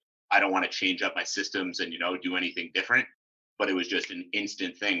of like, I don't want to change up my systems and, do anything different. But it was just an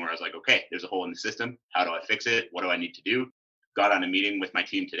instant thing where I was like, okay, there's a hole in the system. How do I fix it? What do I need to do? Got on a meeting with my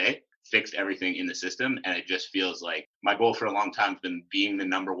team today, fixed everything in the system. And it just feels like my goal for a long time has been being the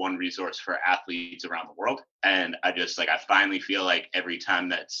number one resource for athletes around the world. And I finally feel like every time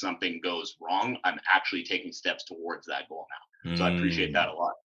that something goes wrong, I'm actually taking steps towards that goal now. So I appreciate that a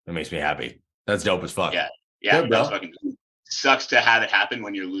lot. That makes me happy. That's dope as fuck. Yeah. Good, that's fucking sucks to have it happen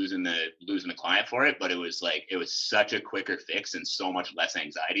when you're losing the client for it, but it was such a quicker fix and so much less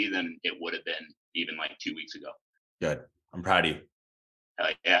anxiety than it would have been even like 2 weeks ago. Good. I'm proud of you.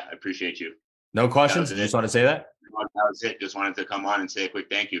 Yeah, I appreciate you. No questions? You just want to say that? That was it. Just wanted to come on and say a quick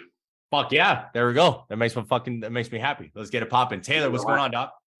thank you. Fuck yeah. There we go. That makes me happy. Let's get it popping. Taylor, what's going on,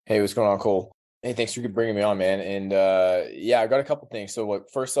 Doc? Hey, what's going on, Cole? Hey, thanks for bringing me on, man. And I got a couple things. So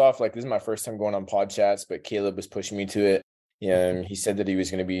first off, this is my first time going on pod chats, but Caleb was pushing me to it. He said that he was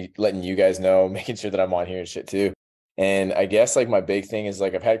going to be letting you guys know, making sure that I'm on here and shit too. And I guess my big thing is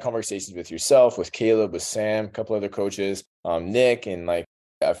I've had conversations with yourself, with Caleb, with Sam, a couple other coaches, Nick, and I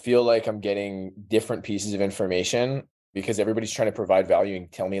feel like I'm getting different pieces of information because everybody's trying to provide value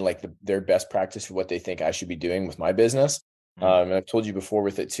and tell me their best practice for what they think I should be doing with my business. And I've told you before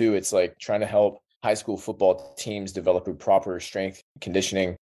with it too, it's trying to help high school football teams develop a proper strength,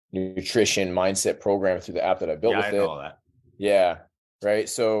 conditioning, nutrition, mindset program through the app that I built with I know all that. Yeah. Right.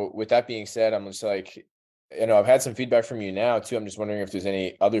 So with that being said, I'm just I've had some feedback from you now too. I'm just wondering if there's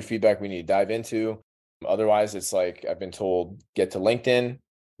any other feedback we need to dive into. Otherwise, it's I've been told, get to LinkedIn,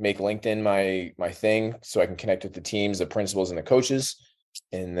 make LinkedIn my thing so I can connect with the teams, the principals, and the coaches.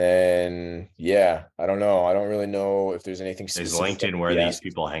 And then, I don't know. I don't really know if there's anything specific. Is LinkedIn where these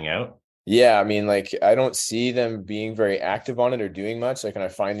people hang out? Yeah. I mean, I don't see them being very active on it or doing much. When I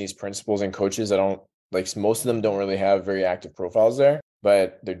find these principals and coaches, I don't most of them don't really have very active profiles there,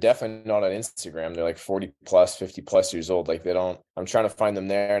 but they're definitely not on Instagram. They're 40 plus, 50 plus years old. I'm trying to find them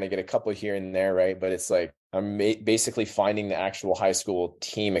there and I get a couple here and there. Right. But it's I'm basically finding the actual high school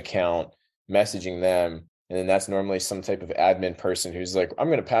team account, messaging them. And then that's normally some type of admin person who's I'm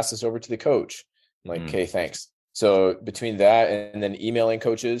going to pass this over to the coach. I'm okay, thanks. So between that and then emailing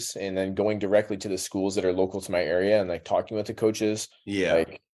coaches and then going directly to the schools that are local to my area and talking with the coaches. Yeah.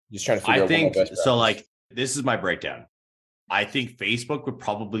 Just trying to figure out what my best so. This is my breakdown. I think Facebook would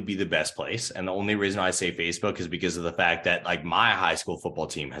probably be the best place. And the only reason I say Facebook is because of the fact that my high school football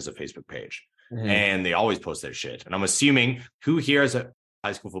team has a Facebook page and they always post their shit. And I'm assuming who here has a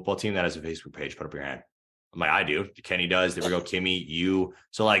high school football team that has a Facebook page? Put up your hand. I do. Kenny does. There we go. Kimmy, you.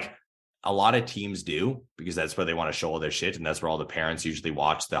 So a lot of teams do, because that's where they want to show all their shit. And that's where all the parents usually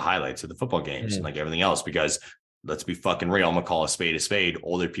watch the highlights of the football games and like everything else, because let's be fucking real. I'm gonna call a spade.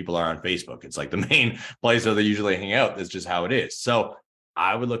 Older people are on Facebook. It's like the main place where they usually hang out. That's just how it is. So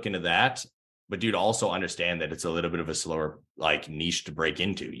I would look into that. But dude, also understand that it's a little bit of a slower like niche to break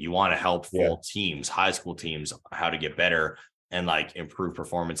into. You want to help full teams, high school teams, how to get better and like improve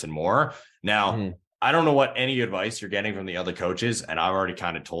performance and more. Now, I don't know what any advice you're getting from the other coaches, and I've already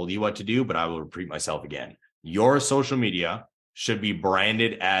kind of told you what to do, but I will repeat myself again. Your social media should be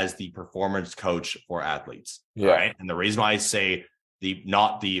branded as the performance coach for athletes. Right. And the reason why I say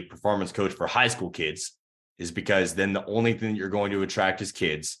not the performance coach for high school kids is because then the only thing that you're going to attract is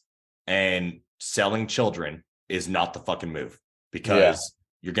kids, and selling children is not the fucking move, because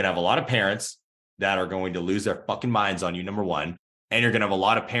you're going to have a lot of parents that are going to lose their fucking minds on you, number one. And you're going to have a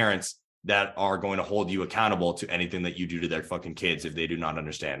lot of parents that are going to hold you accountable to anything that you do to their fucking kids if they do not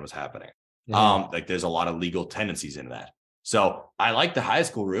understand what's happening. Like there's a lot of legal tendencies in that. So I like the high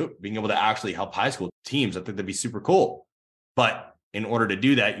school route, being able to actually help high school teams. I think that'd be super cool. But in order to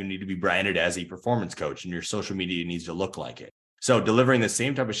do that, you need to be branded as a performance coach, and your social media needs to look like it. So delivering the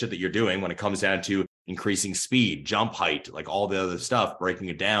same type of shit that you're doing when it comes down to increasing speed, jump height, like all the other stuff, breaking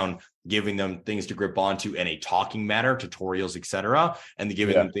it down, giving them things to grip onto in a talking manner, tutorials, etc., and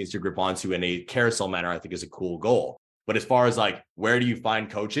giving them things to grip onto in a carousel manner, I think is a cool goal. But as far as like, where do you find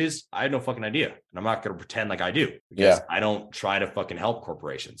coaches? I have no fucking idea. And I'm not going to pretend like I do, because I don't try to fucking help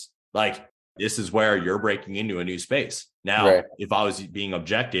corporations. Like, this is where you're breaking into a new space. Now, if I was being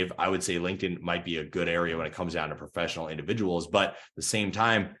objective, I would say LinkedIn might be a good area when it comes down to professional individuals. But at the same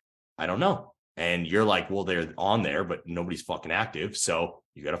time, I don't know. And you're like, well, they're on there, but nobody's fucking active. So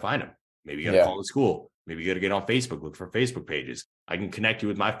you got to find them. Maybe you got to call the school. Maybe you got to get on Facebook, look for Facebook pages. I can connect you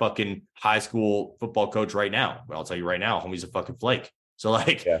with my fucking high school football coach right now. But I'll tell you right now, homie's a fucking flake. So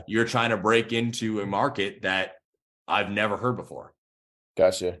like you're trying to break into a market that I've never heard before.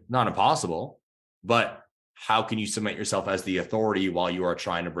 Gotcha. Not impossible, but how can you cement yourself as the authority while you are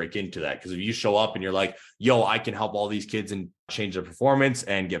trying to break into that? Because if you show up and you're like, yo, I can help all these kids and change their performance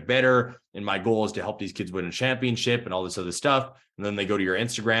and get better, and my goal is to help these kids win a championship and all this other stuff, and then they go to your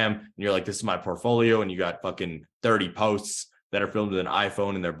Instagram and you're like, this is my portfolio, and you got fucking 30 posts that are filmed with an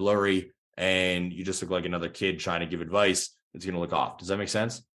iPhone and they're blurry, and you just look like another kid trying to give advice, it's going to look off. Does that make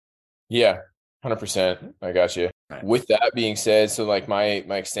sense? Yeah, 100%. I got you. Right. With that being said, so like my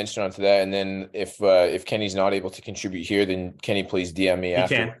extension onto that, and then if Kenny's not able to contribute here, then Kenny, please DM me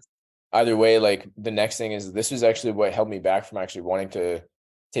after. Either way, like the next thing is, this is actually what held me back from actually wanting to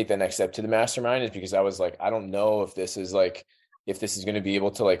take that next step to the mastermind, is because I was like, I don't know if this is going to be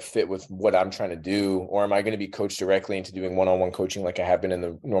able to like fit with what I'm trying to do, or am I going to be coached directly into doing one-on-one coaching like I have been in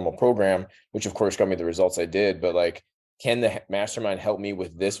the normal program, which of course got me the results I did. But like, can the mastermind help me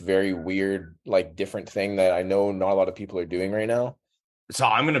with this very weird, like different thing that I know not a lot of people are doing right now? So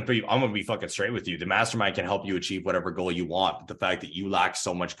I'm gonna be fucking straight with you. The mastermind can help you achieve whatever goal you want. But the fact that you lack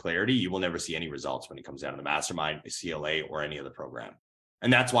so much clarity, you will never see any results when it comes down to the mastermind, the CLA, or any other program.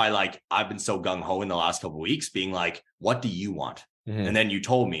 And that's why, like, I've been so gung-ho in the last couple of weeks, being like, what do you want? And then you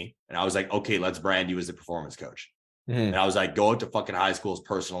told me, and I was like, okay, let's brand you as a performance coach. And I was like, go out to fucking high schools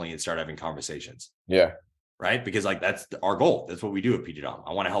personally and start having conversations. Yeah. Right? Because like, that's our goal. That's what we do at PG Dom.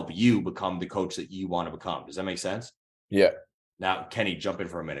 I want to help you become the coach that you want to become. Does that make sense? Yeah. Now, Kenny, jump in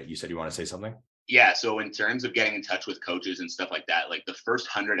for a minute. You said you want to say something? Yeah. So in terms of getting in touch with coaches and stuff like that, like the first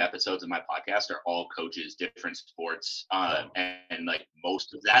 100 episodes of my podcast are all coaches, different sports. And like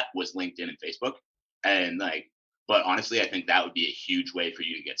most of that was LinkedIn and Facebook. And like, but honestly, I think that would be a huge way for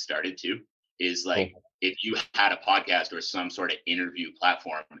you to get started too, is like, if you had a podcast or some sort of interview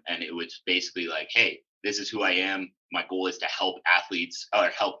platform, and it was basically like, hey, this is who I am. My goal is to help athletes or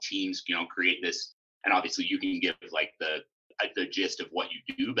help teams, create this. And obviously you can give like the gist of what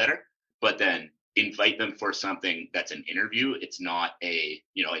you do better, but then invite them for something that's an interview. It's not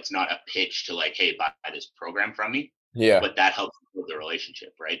it's not a pitch to like, hey, buy this program from me. Yeah. But that helps build the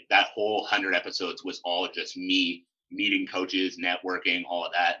relationship, right? That whole 100 episodes was all just me meeting coaches, networking, all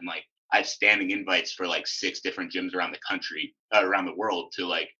of that. And like, I have standing invites for like 6 different gyms around the country, around the world, to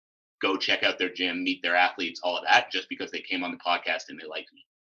like go check out their gym, meet their athletes, all of that, just because they came on the podcast and they liked me.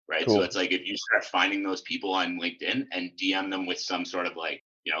 Right. Cool. So it's like, if you start finding those people on LinkedIn and DM them with some sort of like,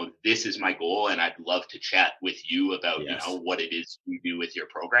 this is my goal and I'd love to chat with you about, what it is you do with your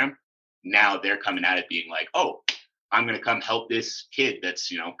program. Now they're coming at it being like, oh, I'm going to come help this kid that's,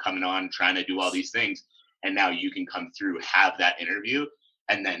 coming on trying to do all these things. And now you can come through, have that interview.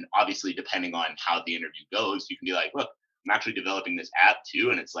 And then obviously, depending on how the interview goes, you can be like, look, I'm actually developing this app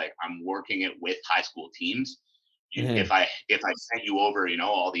too. And it's like, I'm working it with high school teams. If I sent you over,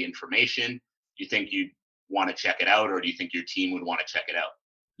 all the information, do you think you'd want to check it out, or do you think your team would want to check it out?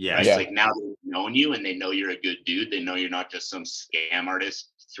 Yeah. Right? Yeah. It's like now they've known you and they know you're a good dude. They know you're not just some scam artist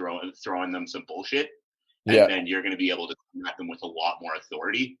throwing them some bullshit. And then you're going to be able to come at them with a lot more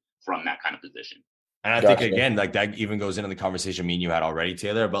authority from that kind of position. And I think, again, like that even goes into the conversation me and you had already,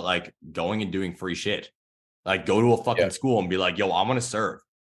 Taylor, but like going and doing free shit. Like go to a fucking school and be like, yo, I'm going to serve.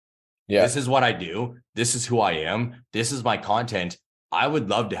 Yeah. This is what I do. This is who I am. This is my content. I would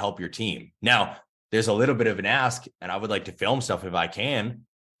love to help your team. Now, there's a little bit of an ask, and I would like to film stuff if I can,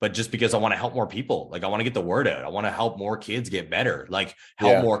 but just because I want to help more people, like I want to get the word out. I want to help more kids get better, like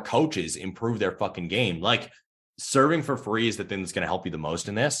help more coaches improve their fucking game. Like serving for free is the thing that's going to help you the most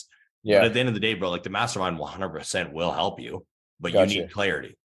in this. Yeah. But at the end of the day, bro, like the mastermind 100% will help you, but you need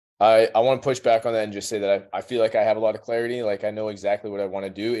clarity. I want to push back on that and just say that I feel like I have a lot of clarity. Like I know exactly what I want to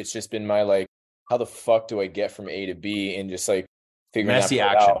do. It's just been my, like, how the fuck do I get from A to B, and just like figuring messy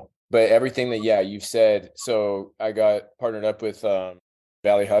that action out. But everything that, you've said. So I got partnered up with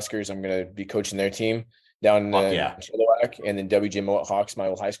Valley Huskers. I'm going to be coaching their team down in Chilliwack, and then WJ Mowat Hawks, my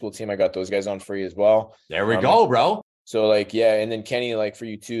old high school team. I got those guys on free as well. There we go, bro. So like, and then Kenny, like for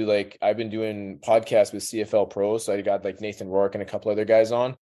you too, like I've been doing podcasts with CFL pros. So I got like Nathan Rourke and a couple other guys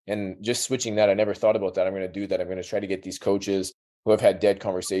on, and just switching that. I never thought about that. I'm going to do that. I'm going to try to get these coaches who I've had dead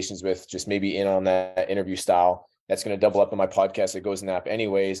conversations with, just maybe in on that interview style. That's going to double up on my podcast that goes in the app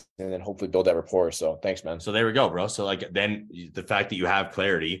anyways, and then hopefully build that rapport. So thanks, man. So there we go, bro. So like then the fact that you have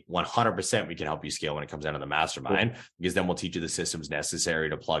clarity, 100% we can help you scale when it comes down to the mastermind, because then we'll teach you the systems necessary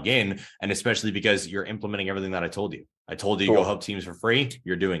to plug in. And especially because you're implementing everything that I told you. I told you to go help teams for free.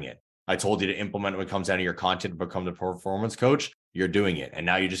 You're doing it. I told you to implement when it comes down to your content, become the performance coach. You're doing it. And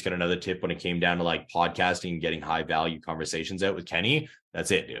now you just got another tip when it came down to like podcasting and getting high value conversations out with Kenny.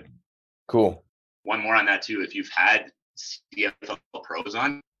 That's it, dude. Cool. One more on that too. If you've had CFL pros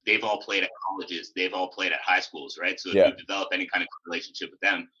on, they've all played at colleges. They've all played at high schools, right? So if you develop any kind of relationship with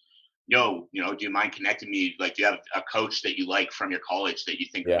them, do you mind connecting me? Like, do you have a coach that you like from your college that you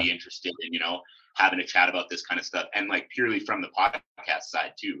think would be interested in, having a chat about this kind of stuff? And like purely from the podcast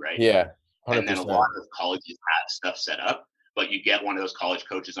side too, right? Yeah. 100%. And then a lot of colleges have stuff set up, but you get one of those college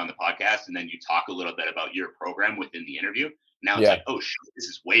coaches on the podcast, and then you talk a little bit about your program within the interview. Now it's like, oh shit, this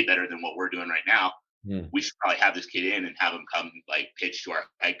is way better than what we're doing right now. We should probably have this kid in and have him come like pitch to our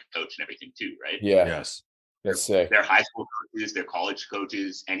head coach and everything too, right? Yeah. Yes. That's sick. Their high school coaches, their college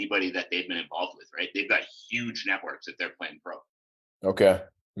coaches, anybody that they've been involved with, right? They've got huge networks that they're playing pro. Okay.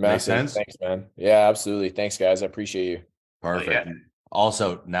 Makes sense. Thanks, man. Yeah, absolutely. Thanks, guys. I appreciate you. Perfect.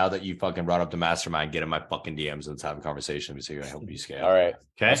 Also, now that you fucking brought up the mastermind, get in my fucking DMs and let's have a conversation. We see I help you scale. All right.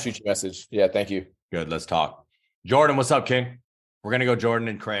 Okay. I'll shoot you a message. Yeah. Thank you. Good. Let's talk. Jordan, what's up, King? We're going to go Jordan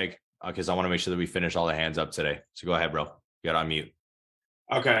and Craig because I want to make sure that we finish all the hands up today. So go ahead, bro. You got on mute.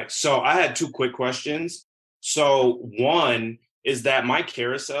 Okay. So I had two quick questions. So one is that my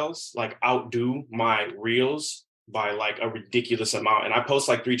carousels like outdo my reels by like a ridiculous amount. And I post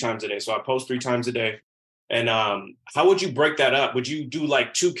like 3 times a day. So I post 3 times a day. And how would you break that up? Would you do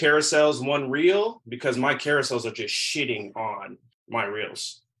like 2 carousels, 1 reel? Because my carousels are just shitting on my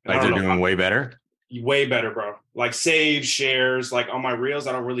reels. Like they're doing way better? Way better, bro. Like saves, shares. Like on my reels,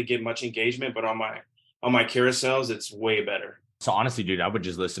 I don't really get much engagement, but on my carousels, it's way better. So honestly, dude, I would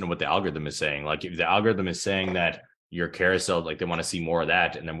just listen to what the algorithm is saying. Like if the algorithm is saying that your carousel, like they want to see more of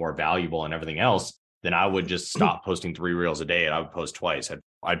that and they're more valuable and everything else, then I would just stop posting 3 reels a day and I would post twice.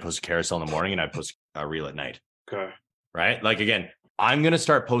 I'd post a carousel in the morning and I'd post a reel at night. Okay. Right? Like again, I'm going to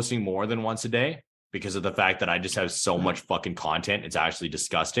start posting more than once a day because of the fact that I just have so much fucking content. It's actually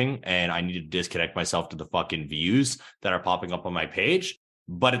disgusting. And I need to disconnect myself to the fucking views that are popping up on my page.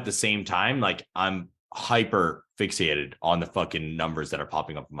 But at the same time, like I'm hyper fixated on the fucking numbers that are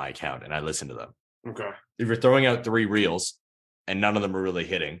popping up in my account and I listen to them. Okay. If you're throwing out 3 reels and none of them are really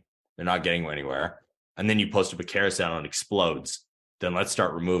hitting, they're not getting anywhere, and then you post up a carousel and it explodes, then let's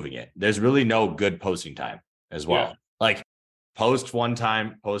start removing it. There's really no good posting time as well. Yeah. Like post 1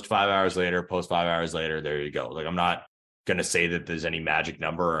 time, post 5 hours later, post 5 hours later. There you go. Like I'm not going to say that there's any magic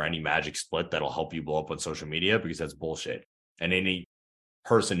number or any magic split that'll help you blow up on social media because that's bullshit. And any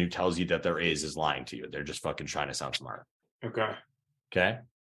person who tells you that there is lying to you. They're just fucking trying to sound smart. Okay. Okay.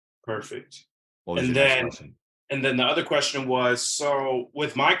 Perfect. What was your next question? And then the other question was, so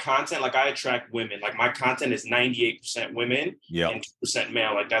with my content, like I attract women, like my content is 98% women and 2%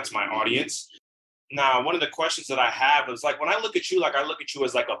 male. Like that's my audience. Now, one of the questions that I have is like, when I look at you, like I look at you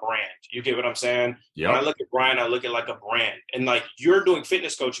as like a brand. You get what I'm saying? Yep. When I look at Brian, I look at like a brand. And like you're doing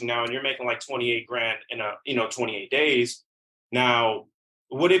fitness coaching now and you're making like 28 grand in 28 days. Now,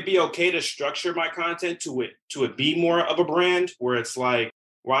 would it be okay to structure my content to it be more of a brand where it's like,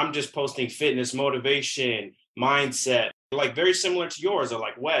 where I'm just posting fitness, motivation, mindset, like very similar to yours, or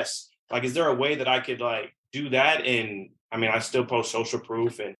like Wes? Like, is there a way that I could like do that? And I mean, I still post social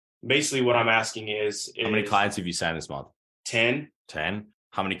proof. And basically what I'm asking is how many clients have you signed this month? 10. 10.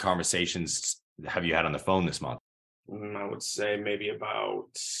 How many conversations have you had on the phone this month? I would say maybe about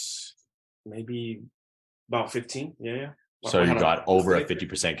 15. Yeah. So you got over a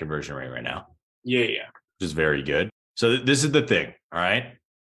 50% conversion rate right now. Yeah. Which is very good. So this is the thing. All right,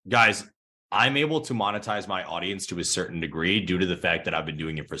 guys, I'm able to monetize my audience to a certain degree due to the fact that I've been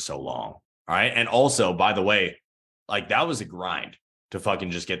doing it for so long. All right. And also, by the way, like that was a grind to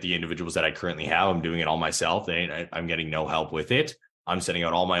fucking just get the individuals that I currently have. I'm doing it all myself. I'm getting no help with it. I'm sending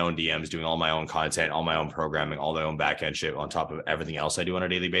out all my own DMs, doing all my own content, all my own programming, all my own backend shit on top of everything else I do on a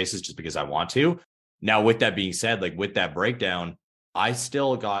daily basis, just because I want to. Now, with that being said, like with that breakdown, I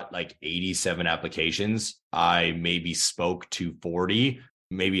still got like 87 applications. I maybe spoke to 40,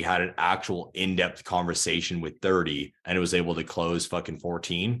 maybe had an actual in-depth conversation with 30, and it was able to close fucking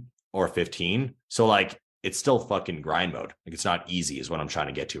 14 or 15. So like, it's still fucking grind mode. Like it's not easy is what I'm trying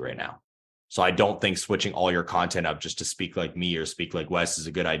to get to right now. So I don't think switching all your content up just to speak like me or speak like Wes is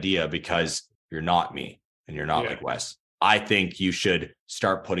a good idea, because you're not me and you're not like Wes. I think you should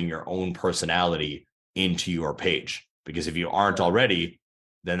start putting your own personality into your page, because if you aren't already,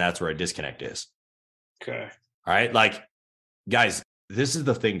 then that's where a disconnect is. Okay. All right. Like, guys, this is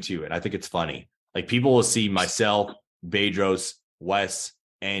the thing too. And I think it's funny. Like people will see myself, Bedros, Wes,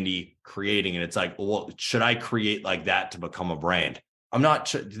 Andy creating, and it's like, well, should I create like that to become a brand? I'm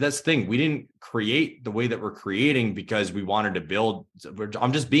not. That's the thing. We didn't create the way that we're creating because we wanted to build.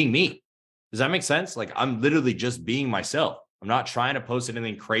 I'm just being me. Does that make sense? Like I'm literally just being myself. I'm not trying to post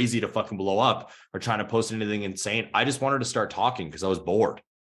anything crazy to fucking blow up or trying to post anything insane. I just wanted to start talking because I was bored.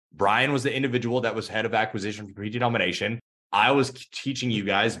 Brian was the individual that was head of acquisition for PT Domination. I was teaching you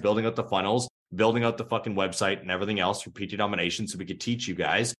guys, building out the funnels, building out the fucking website and everything else for PT Domination so we could teach you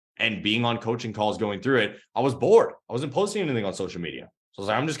guys. And being on coaching calls, going through it, I was bored. I wasn't posting anything on social media. So I was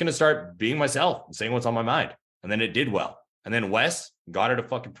like, I'm just going to start being myself and saying what's on my mind. And then it did well. And then Wes got out of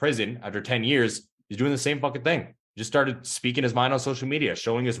fucking prison after 10 years. He's doing the same fucking thing. Just started speaking his mind on social media,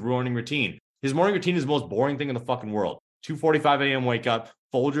 showing his morning routine. His morning routine is the most boring thing in the fucking world. 2:45 a.m. wake up,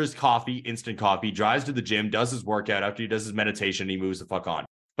 Folgers coffee, instant coffee, drives to the gym, does his workout. After he does his meditation, he moves the fuck on.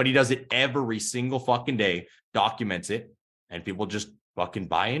 But he does it every single fucking day, documents it, and people just fucking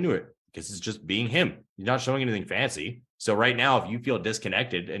buy into it because it's just being him. He's not showing anything fancy. So right now, if you feel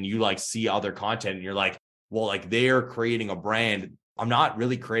disconnected and you like see other content and you're like, well, like they're creating a brand. I'm not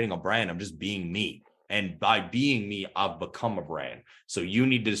really creating a brand. I'm just being me. And by being me, I've become a brand. So you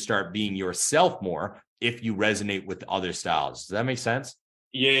need to start being yourself more if you resonate with other styles. Does that make sense?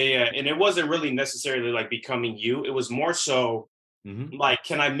 Yeah. And it wasn't really necessarily like becoming you. It was more so like,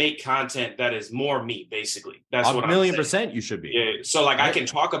 can I make content that is more me, basically? That's what I'm saying. 1,000,000% you should be. Yeah. So like I can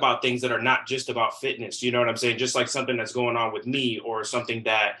talk about things that are not just about fitness. You know what I'm saying? Just like something that's going on with me or something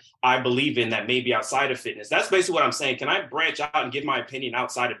that I believe in that may be outside of fitness. That's basically what I'm saying. Can I branch out and give my opinion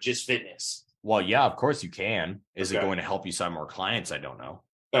outside of just fitness? Well, yeah, of course you can. Is it going to help you sign more clients? I don't know.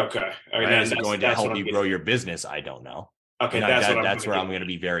 Okay. Right? Is it going to help you grow your business? I don't know. Okay. That's where I'm going to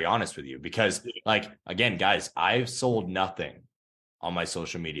be very honest with you, because like, again, guys, I've sold nothing on my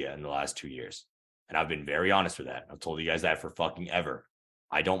social media in the last 2 years. And I've been very honest with that. I've told you guys that for fucking ever.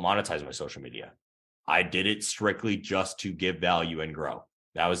 I don't monetize my social media. I did it strictly just to give value and grow.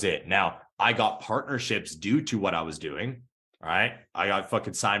 That was it. Now I got partnerships due to what I was doing. Right. I got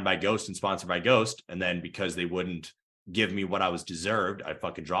fucking signed by Ghost and sponsored by Ghost. And then because they wouldn't give me what I was deserved, I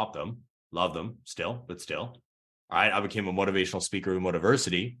fucking dropped them. Love them still, but still. All right. I became a motivational speaker in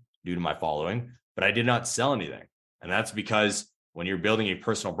Motiversity due to my following, but I did not sell anything. And that's because when you're building a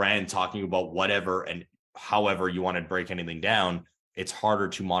personal brand, talking about whatever and however you want to break anything down, it's harder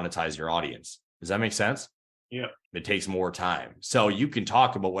to monetize your audience. Does that make sense? Yeah. It takes more time. So you can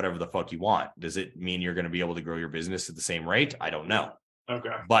talk about whatever the fuck you want. Does it mean you're going to be able to grow your business at the same rate? I don't know.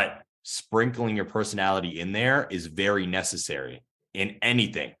 Okay. But sprinkling your personality in there is very necessary in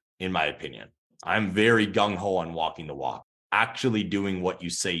anything, in my opinion. I'm very gung-ho on walking the walk, actually doing what you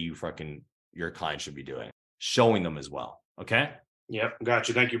say your client should be doing, showing them as well. Okay? Yep. Got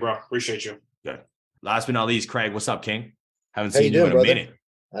you. Thank you, bro. Appreciate you. Good. Last but not least, Craig, what's up, King? Haven't How seen you you in doing, a minute.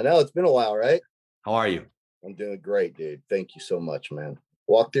 I know it's been a while, right? How are you? I'm doing great, dude. Thank you so much, man.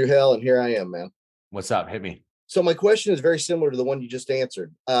 Walked through hell and here I am, man. What's up? Hit me. So my question is very similar to the one you just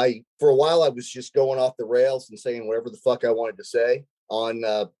answered. For a while, I was just going off the rails and saying whatever the fuck I wanted to say on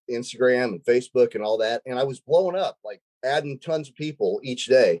Instagram and Facebook and all that. And I was blowing up. Like adding tons of people each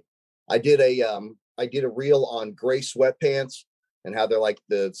day. I did a reel on gray sweatpants and how they're like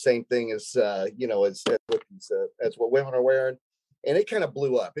the same thing as as what women are wearing, and it kind of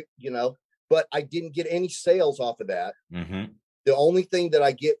blew up, but I didn't get any sales off of that. Mm-hmm. The only thing that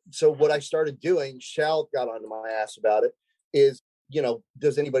I get, so what I started doing, Shal got onto my ass about it, is,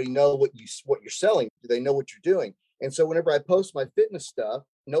 does anybody know what you're selling? Do they know what you're doing? And so whenever I post my fitness stuff,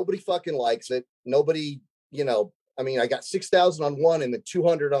 nobody fucking likes it. Nobody, I got 6,000 on one and then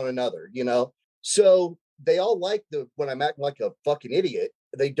 200 on another, So they all like when I'm acting like a fucking idiot.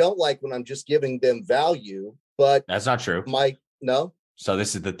 They don't like when I'm just giving them value, but that's not true. No. So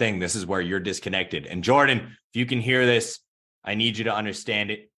this is the thing. This is where you're disconnected. And Jordan, if you can hear this, I need you to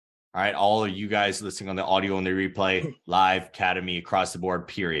understand it. All right. All of you guys listening on the audio and the replay, live, academy, across the board,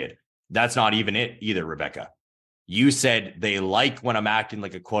 period. That's not even it either, Rebecca. You said they like when I'm acting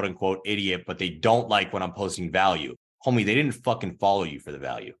like a quote unquote idiot, but they don't like when I'm posting value. Homie, they didn't fucking follow you for the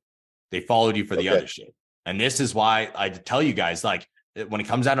value. They followed you for the other shit. And this is why I tell you guys, like, when it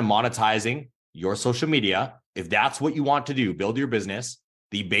comes down to monetizing your social media, if that's what you want to do, build your business,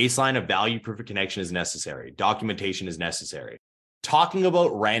 the baseline of value proof of connection is necessary. Documentation is necessary. Talking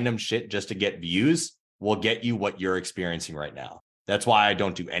about random shit just to get views will get you what you're experiencing right now. That's why I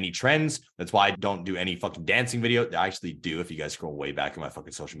don't do any trends. That's why I don't do any fucking dancing video. I actually do. If you guys scroll way back in my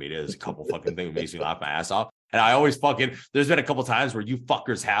fucking social media, there's a couple fucking things that makes me laugh my ass off. And I always there's been a couple times where you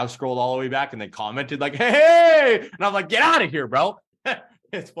fuckers have scrolled all the way back and then commented like, hey, and I'm like, get out of here, bro.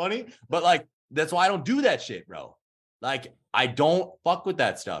 It's funny. But like, that's why I don't do that shit, bro. Like, I don't fuck with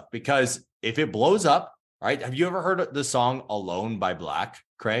that stuff because if it blows up, right? Have you ever heard the song Alone by Black,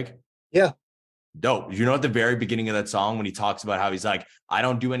 Craig? Yeah. Dope. You know, at the very beginning of that song, when he talks about how he's like, I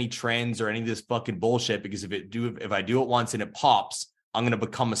don't do any trends or any of this fucking bullshit because if I do it once and it pops, I'm going to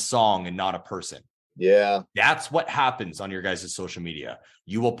become a song and not a person. Yeah. That's what happens on your guys' social media.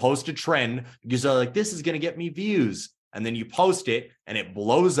 You will post a trend because they're like, this is going to get me views. And then you post it and it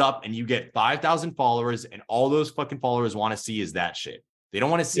blows up and you get 5,000 followers and all those fucking followers want to see is that shit. They don't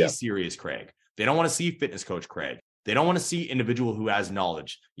want to see serious Craig. They don't want to see fitness coach Craig. They don't want to see individual who has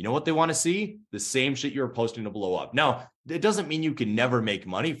knowledge. You know what they want to see? The same shit you're posting to blow up. Now, it doesn't mean you can never make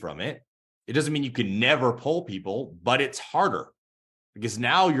money from it. It doesn't mean you can never pull people, but it's harder because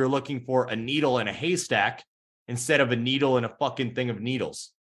now you're looking for a needle in a haystack instead of a needle in a fucking thing of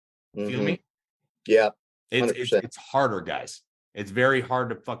needles. You feel me? Yeah. It's harder, guys. It's very hard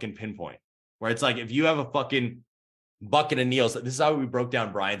to fucking pinpoint. Where it's like, if you have a fucking bucket of needles, this is how we broke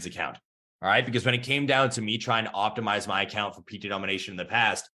down Brian's account. All right. Because when it came down to me trying to optimize my account for PT domination in the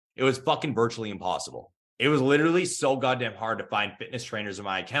past, it was fucking virtually impossible. It was literally so goddamn hard to find fitness trainers in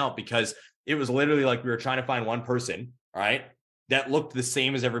my account because it was literally like we were trying to find one person, all right, that looked the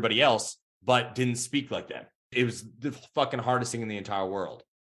same as everybody else, but didn't speak like them. It was the fucking hardest thing in the entire world.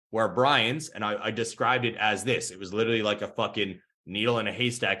 Where Brian's, and I described it as this, it was literally like a fucking needle in a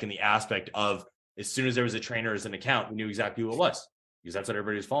haystack in the aspect of as soon as there was a trainer as an account, we knew exactly who it was because that's what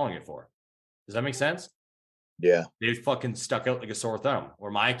everybody was following it for. Does that make sense? Yeah. They fucking stuck out like a sore thumb. Where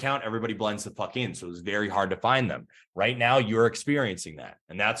my account, everybody blends the fuck in. So it was very hard to find them. Right now, you're experiencing that.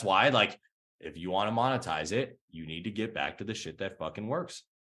 And that's why, like, if you want to monetize it, you need to get back to the shit that fucking works.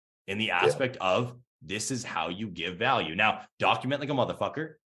 In the aspect of this is how you give value. Now, document like a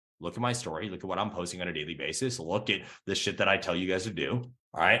motherfucker. Look at my story. Look at what I'm posting on a daily basis. Look at the shit that I tell you guys to do.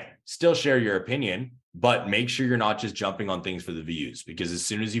 All right. Still share your opinion, but make sure you're not just jumping on things for the views, because as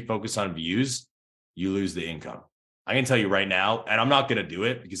soon as you focus on views, you lose the income. I can tell you right now, and I'm not going to do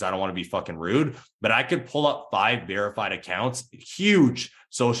it because I don't want to be fucking rude, but I could pull up 5 verified accounts, huge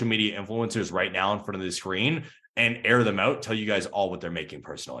social media influencers right now in front of the screen and air them out, tell you guys all what they're making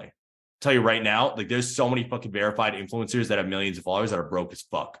personally. Tell you right now, like there's so many fucking verified influencers that have millions of followers that are broke as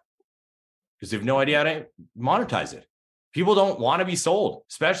fuck because they have no idea how to monetize it. People don't want to be sold,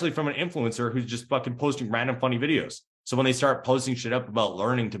 especially from an influencer who's just fucking posting random funny videos. So when they start posting shit up about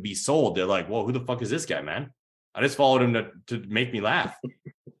learning to be sold, they're like, whoa, who the fuck is this guy, man? I just followed him to make me laugh.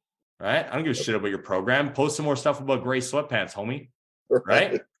 Right? I don't give a shit about your program. Post some more stuff about gray sweatpants, homie.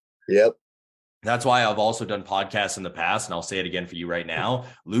 Right? Yep. That's why I've also done podcasts in the past, and I'll say it again for you right now.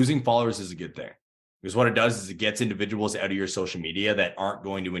 Losing followers is a good thing. Because what it does is it gets individuals out of your social media that aren't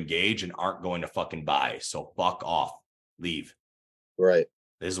going to engage and aren't going to fucking buy. So fuck off. Leave. Right.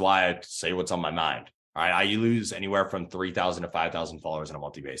 This is why I say what's on my mind. All right. I lose anywhere from 3,000 to 5,000 followers on a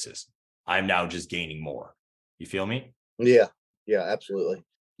monthly basis. I'm now just gaining more. You feel me? Yeah. Yeah, absolutely.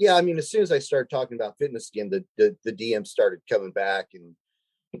 Yeah. I mean, as soon as I started talking about fitness again, the DMs started coming back and,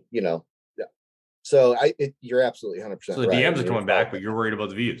 you know, so you're absolutely 100% so the right. DMs are coming back, but you're worried about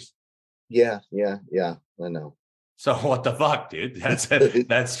the views. Yeah. I know. So what the fuck, dude?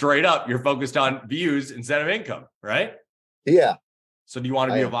 That's straight up. You're focused on views instead of income, right? Yeah. So do you want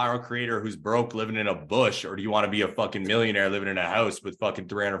to be a viral creator who's broke living in a bush, or do you want to be a fucking millionaire living in a house with fucking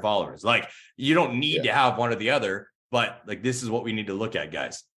 300 followers? Like, you don't need to have one or the other, but like, this is what we need to look at,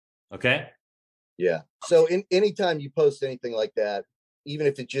 guys. Okay. Yeah. So anytime you post anything like that, even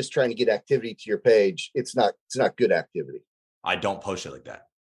if it's just trying to get activity to your page, it's not good activity. I don't post it like that.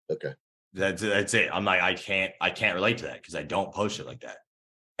 Okay. That's it. I'm like, I can't relate to that because I don't post it like that.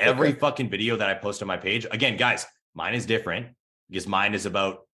 Every fucking video that I post on my page, again, guys, mine is different because mine is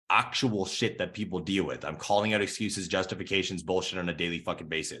about actual shit that people deal with. I'm calling out excuses, justifications, bullshit on a daily fucking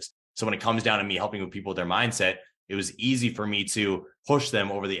basis. So when it comes down to me helping with people with their mindset, it was easy for me to push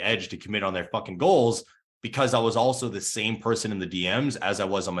them over the edge to commit on their fucking goals because I was also the same person in the DMs as I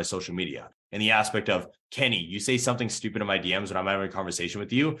was on my social media. In the aspect of, Kenny, you say something stupid in my DMs when I'm having a conversation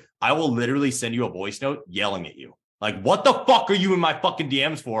with you, I will literally send you a voice note yelling at you. Like, what the fuck are you in my fucking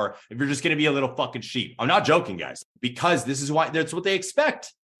DMs for if you're just going to be a little fucking sheep? I'm not joking, guys, because this is why that's what they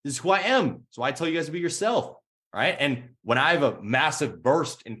expect. This is who I am. So I tell you guys to be yourself, right? And when I have a massive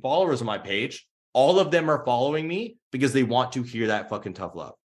burst in followers on my page, all of them are following me because they want to hear that fucking tough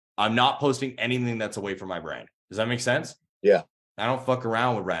love. I'm not posting anything that's away from my brand. Does that make sense? Yeah. I don't fuck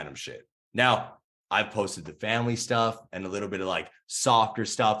around with random shit. Now, I've posted the family stuff and a little bit of like softer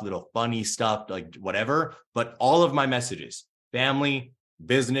stuff, little funny stuff, like whatever. But all of my messages, family,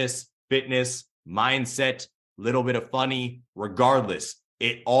 business, fitness, mindset, little bit of funny, regardless,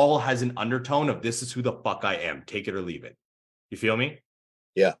 it all has an undertone of this is who the fuck I am. Take it or leave it. You feel me?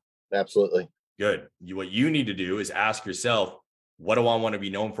 Yeah, absolutely. Good. What you need to do is ask yourself, what do I want to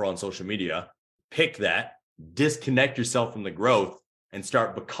be known for on social media? Pick that, disconnect yourself from the growth and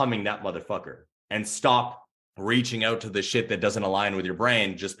start becoming that motherfucker, and stop reaching out to the shit that doesn't align with your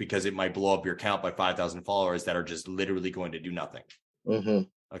brand just because it might blow up your account by 5,000 followers that are just literally going to do nothing.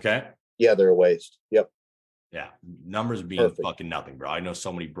 Mm-hmm. Okay. Yeah. They're a waste. Yep. Yeah. Numbers being fucking nothing, bro. I know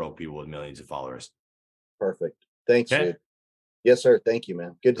so many broke people with millions of followers. Perfect. Thanks, dude. Yes, sir. Thank you,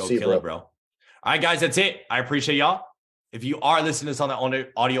 man. Good to see you, bro. All right, guys, that's it. I appreciate y'all. If you are listening to this on the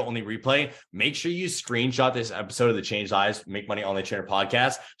audio only replay, make sure you screenshot this episode of the Change Lives, Make Money Online Trainer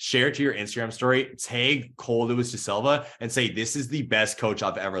podcast, share it to your Instagram story, tag Cole Lewis DaSilva, and say, this is the best coach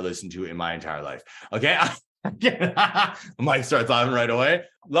I've ever listened to in my entire life. Okay. I might start laughing right away.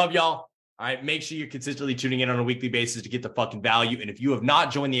 Love y'all. All right. Make sure you're consistently tuning in on a weekly basis to get the fucking value. And if you have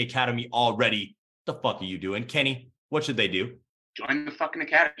not joined the academy already, what the fuck are you doing? Kenny, what should they do? Join the fucking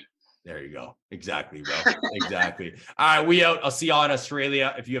academy. There you go. Exactly, bro. Exactly. All right, we out. I'll see y'all in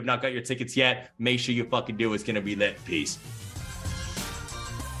Australia. If you have not got your tickets yet, make sure you fucking do. It's going to be lit. Peace.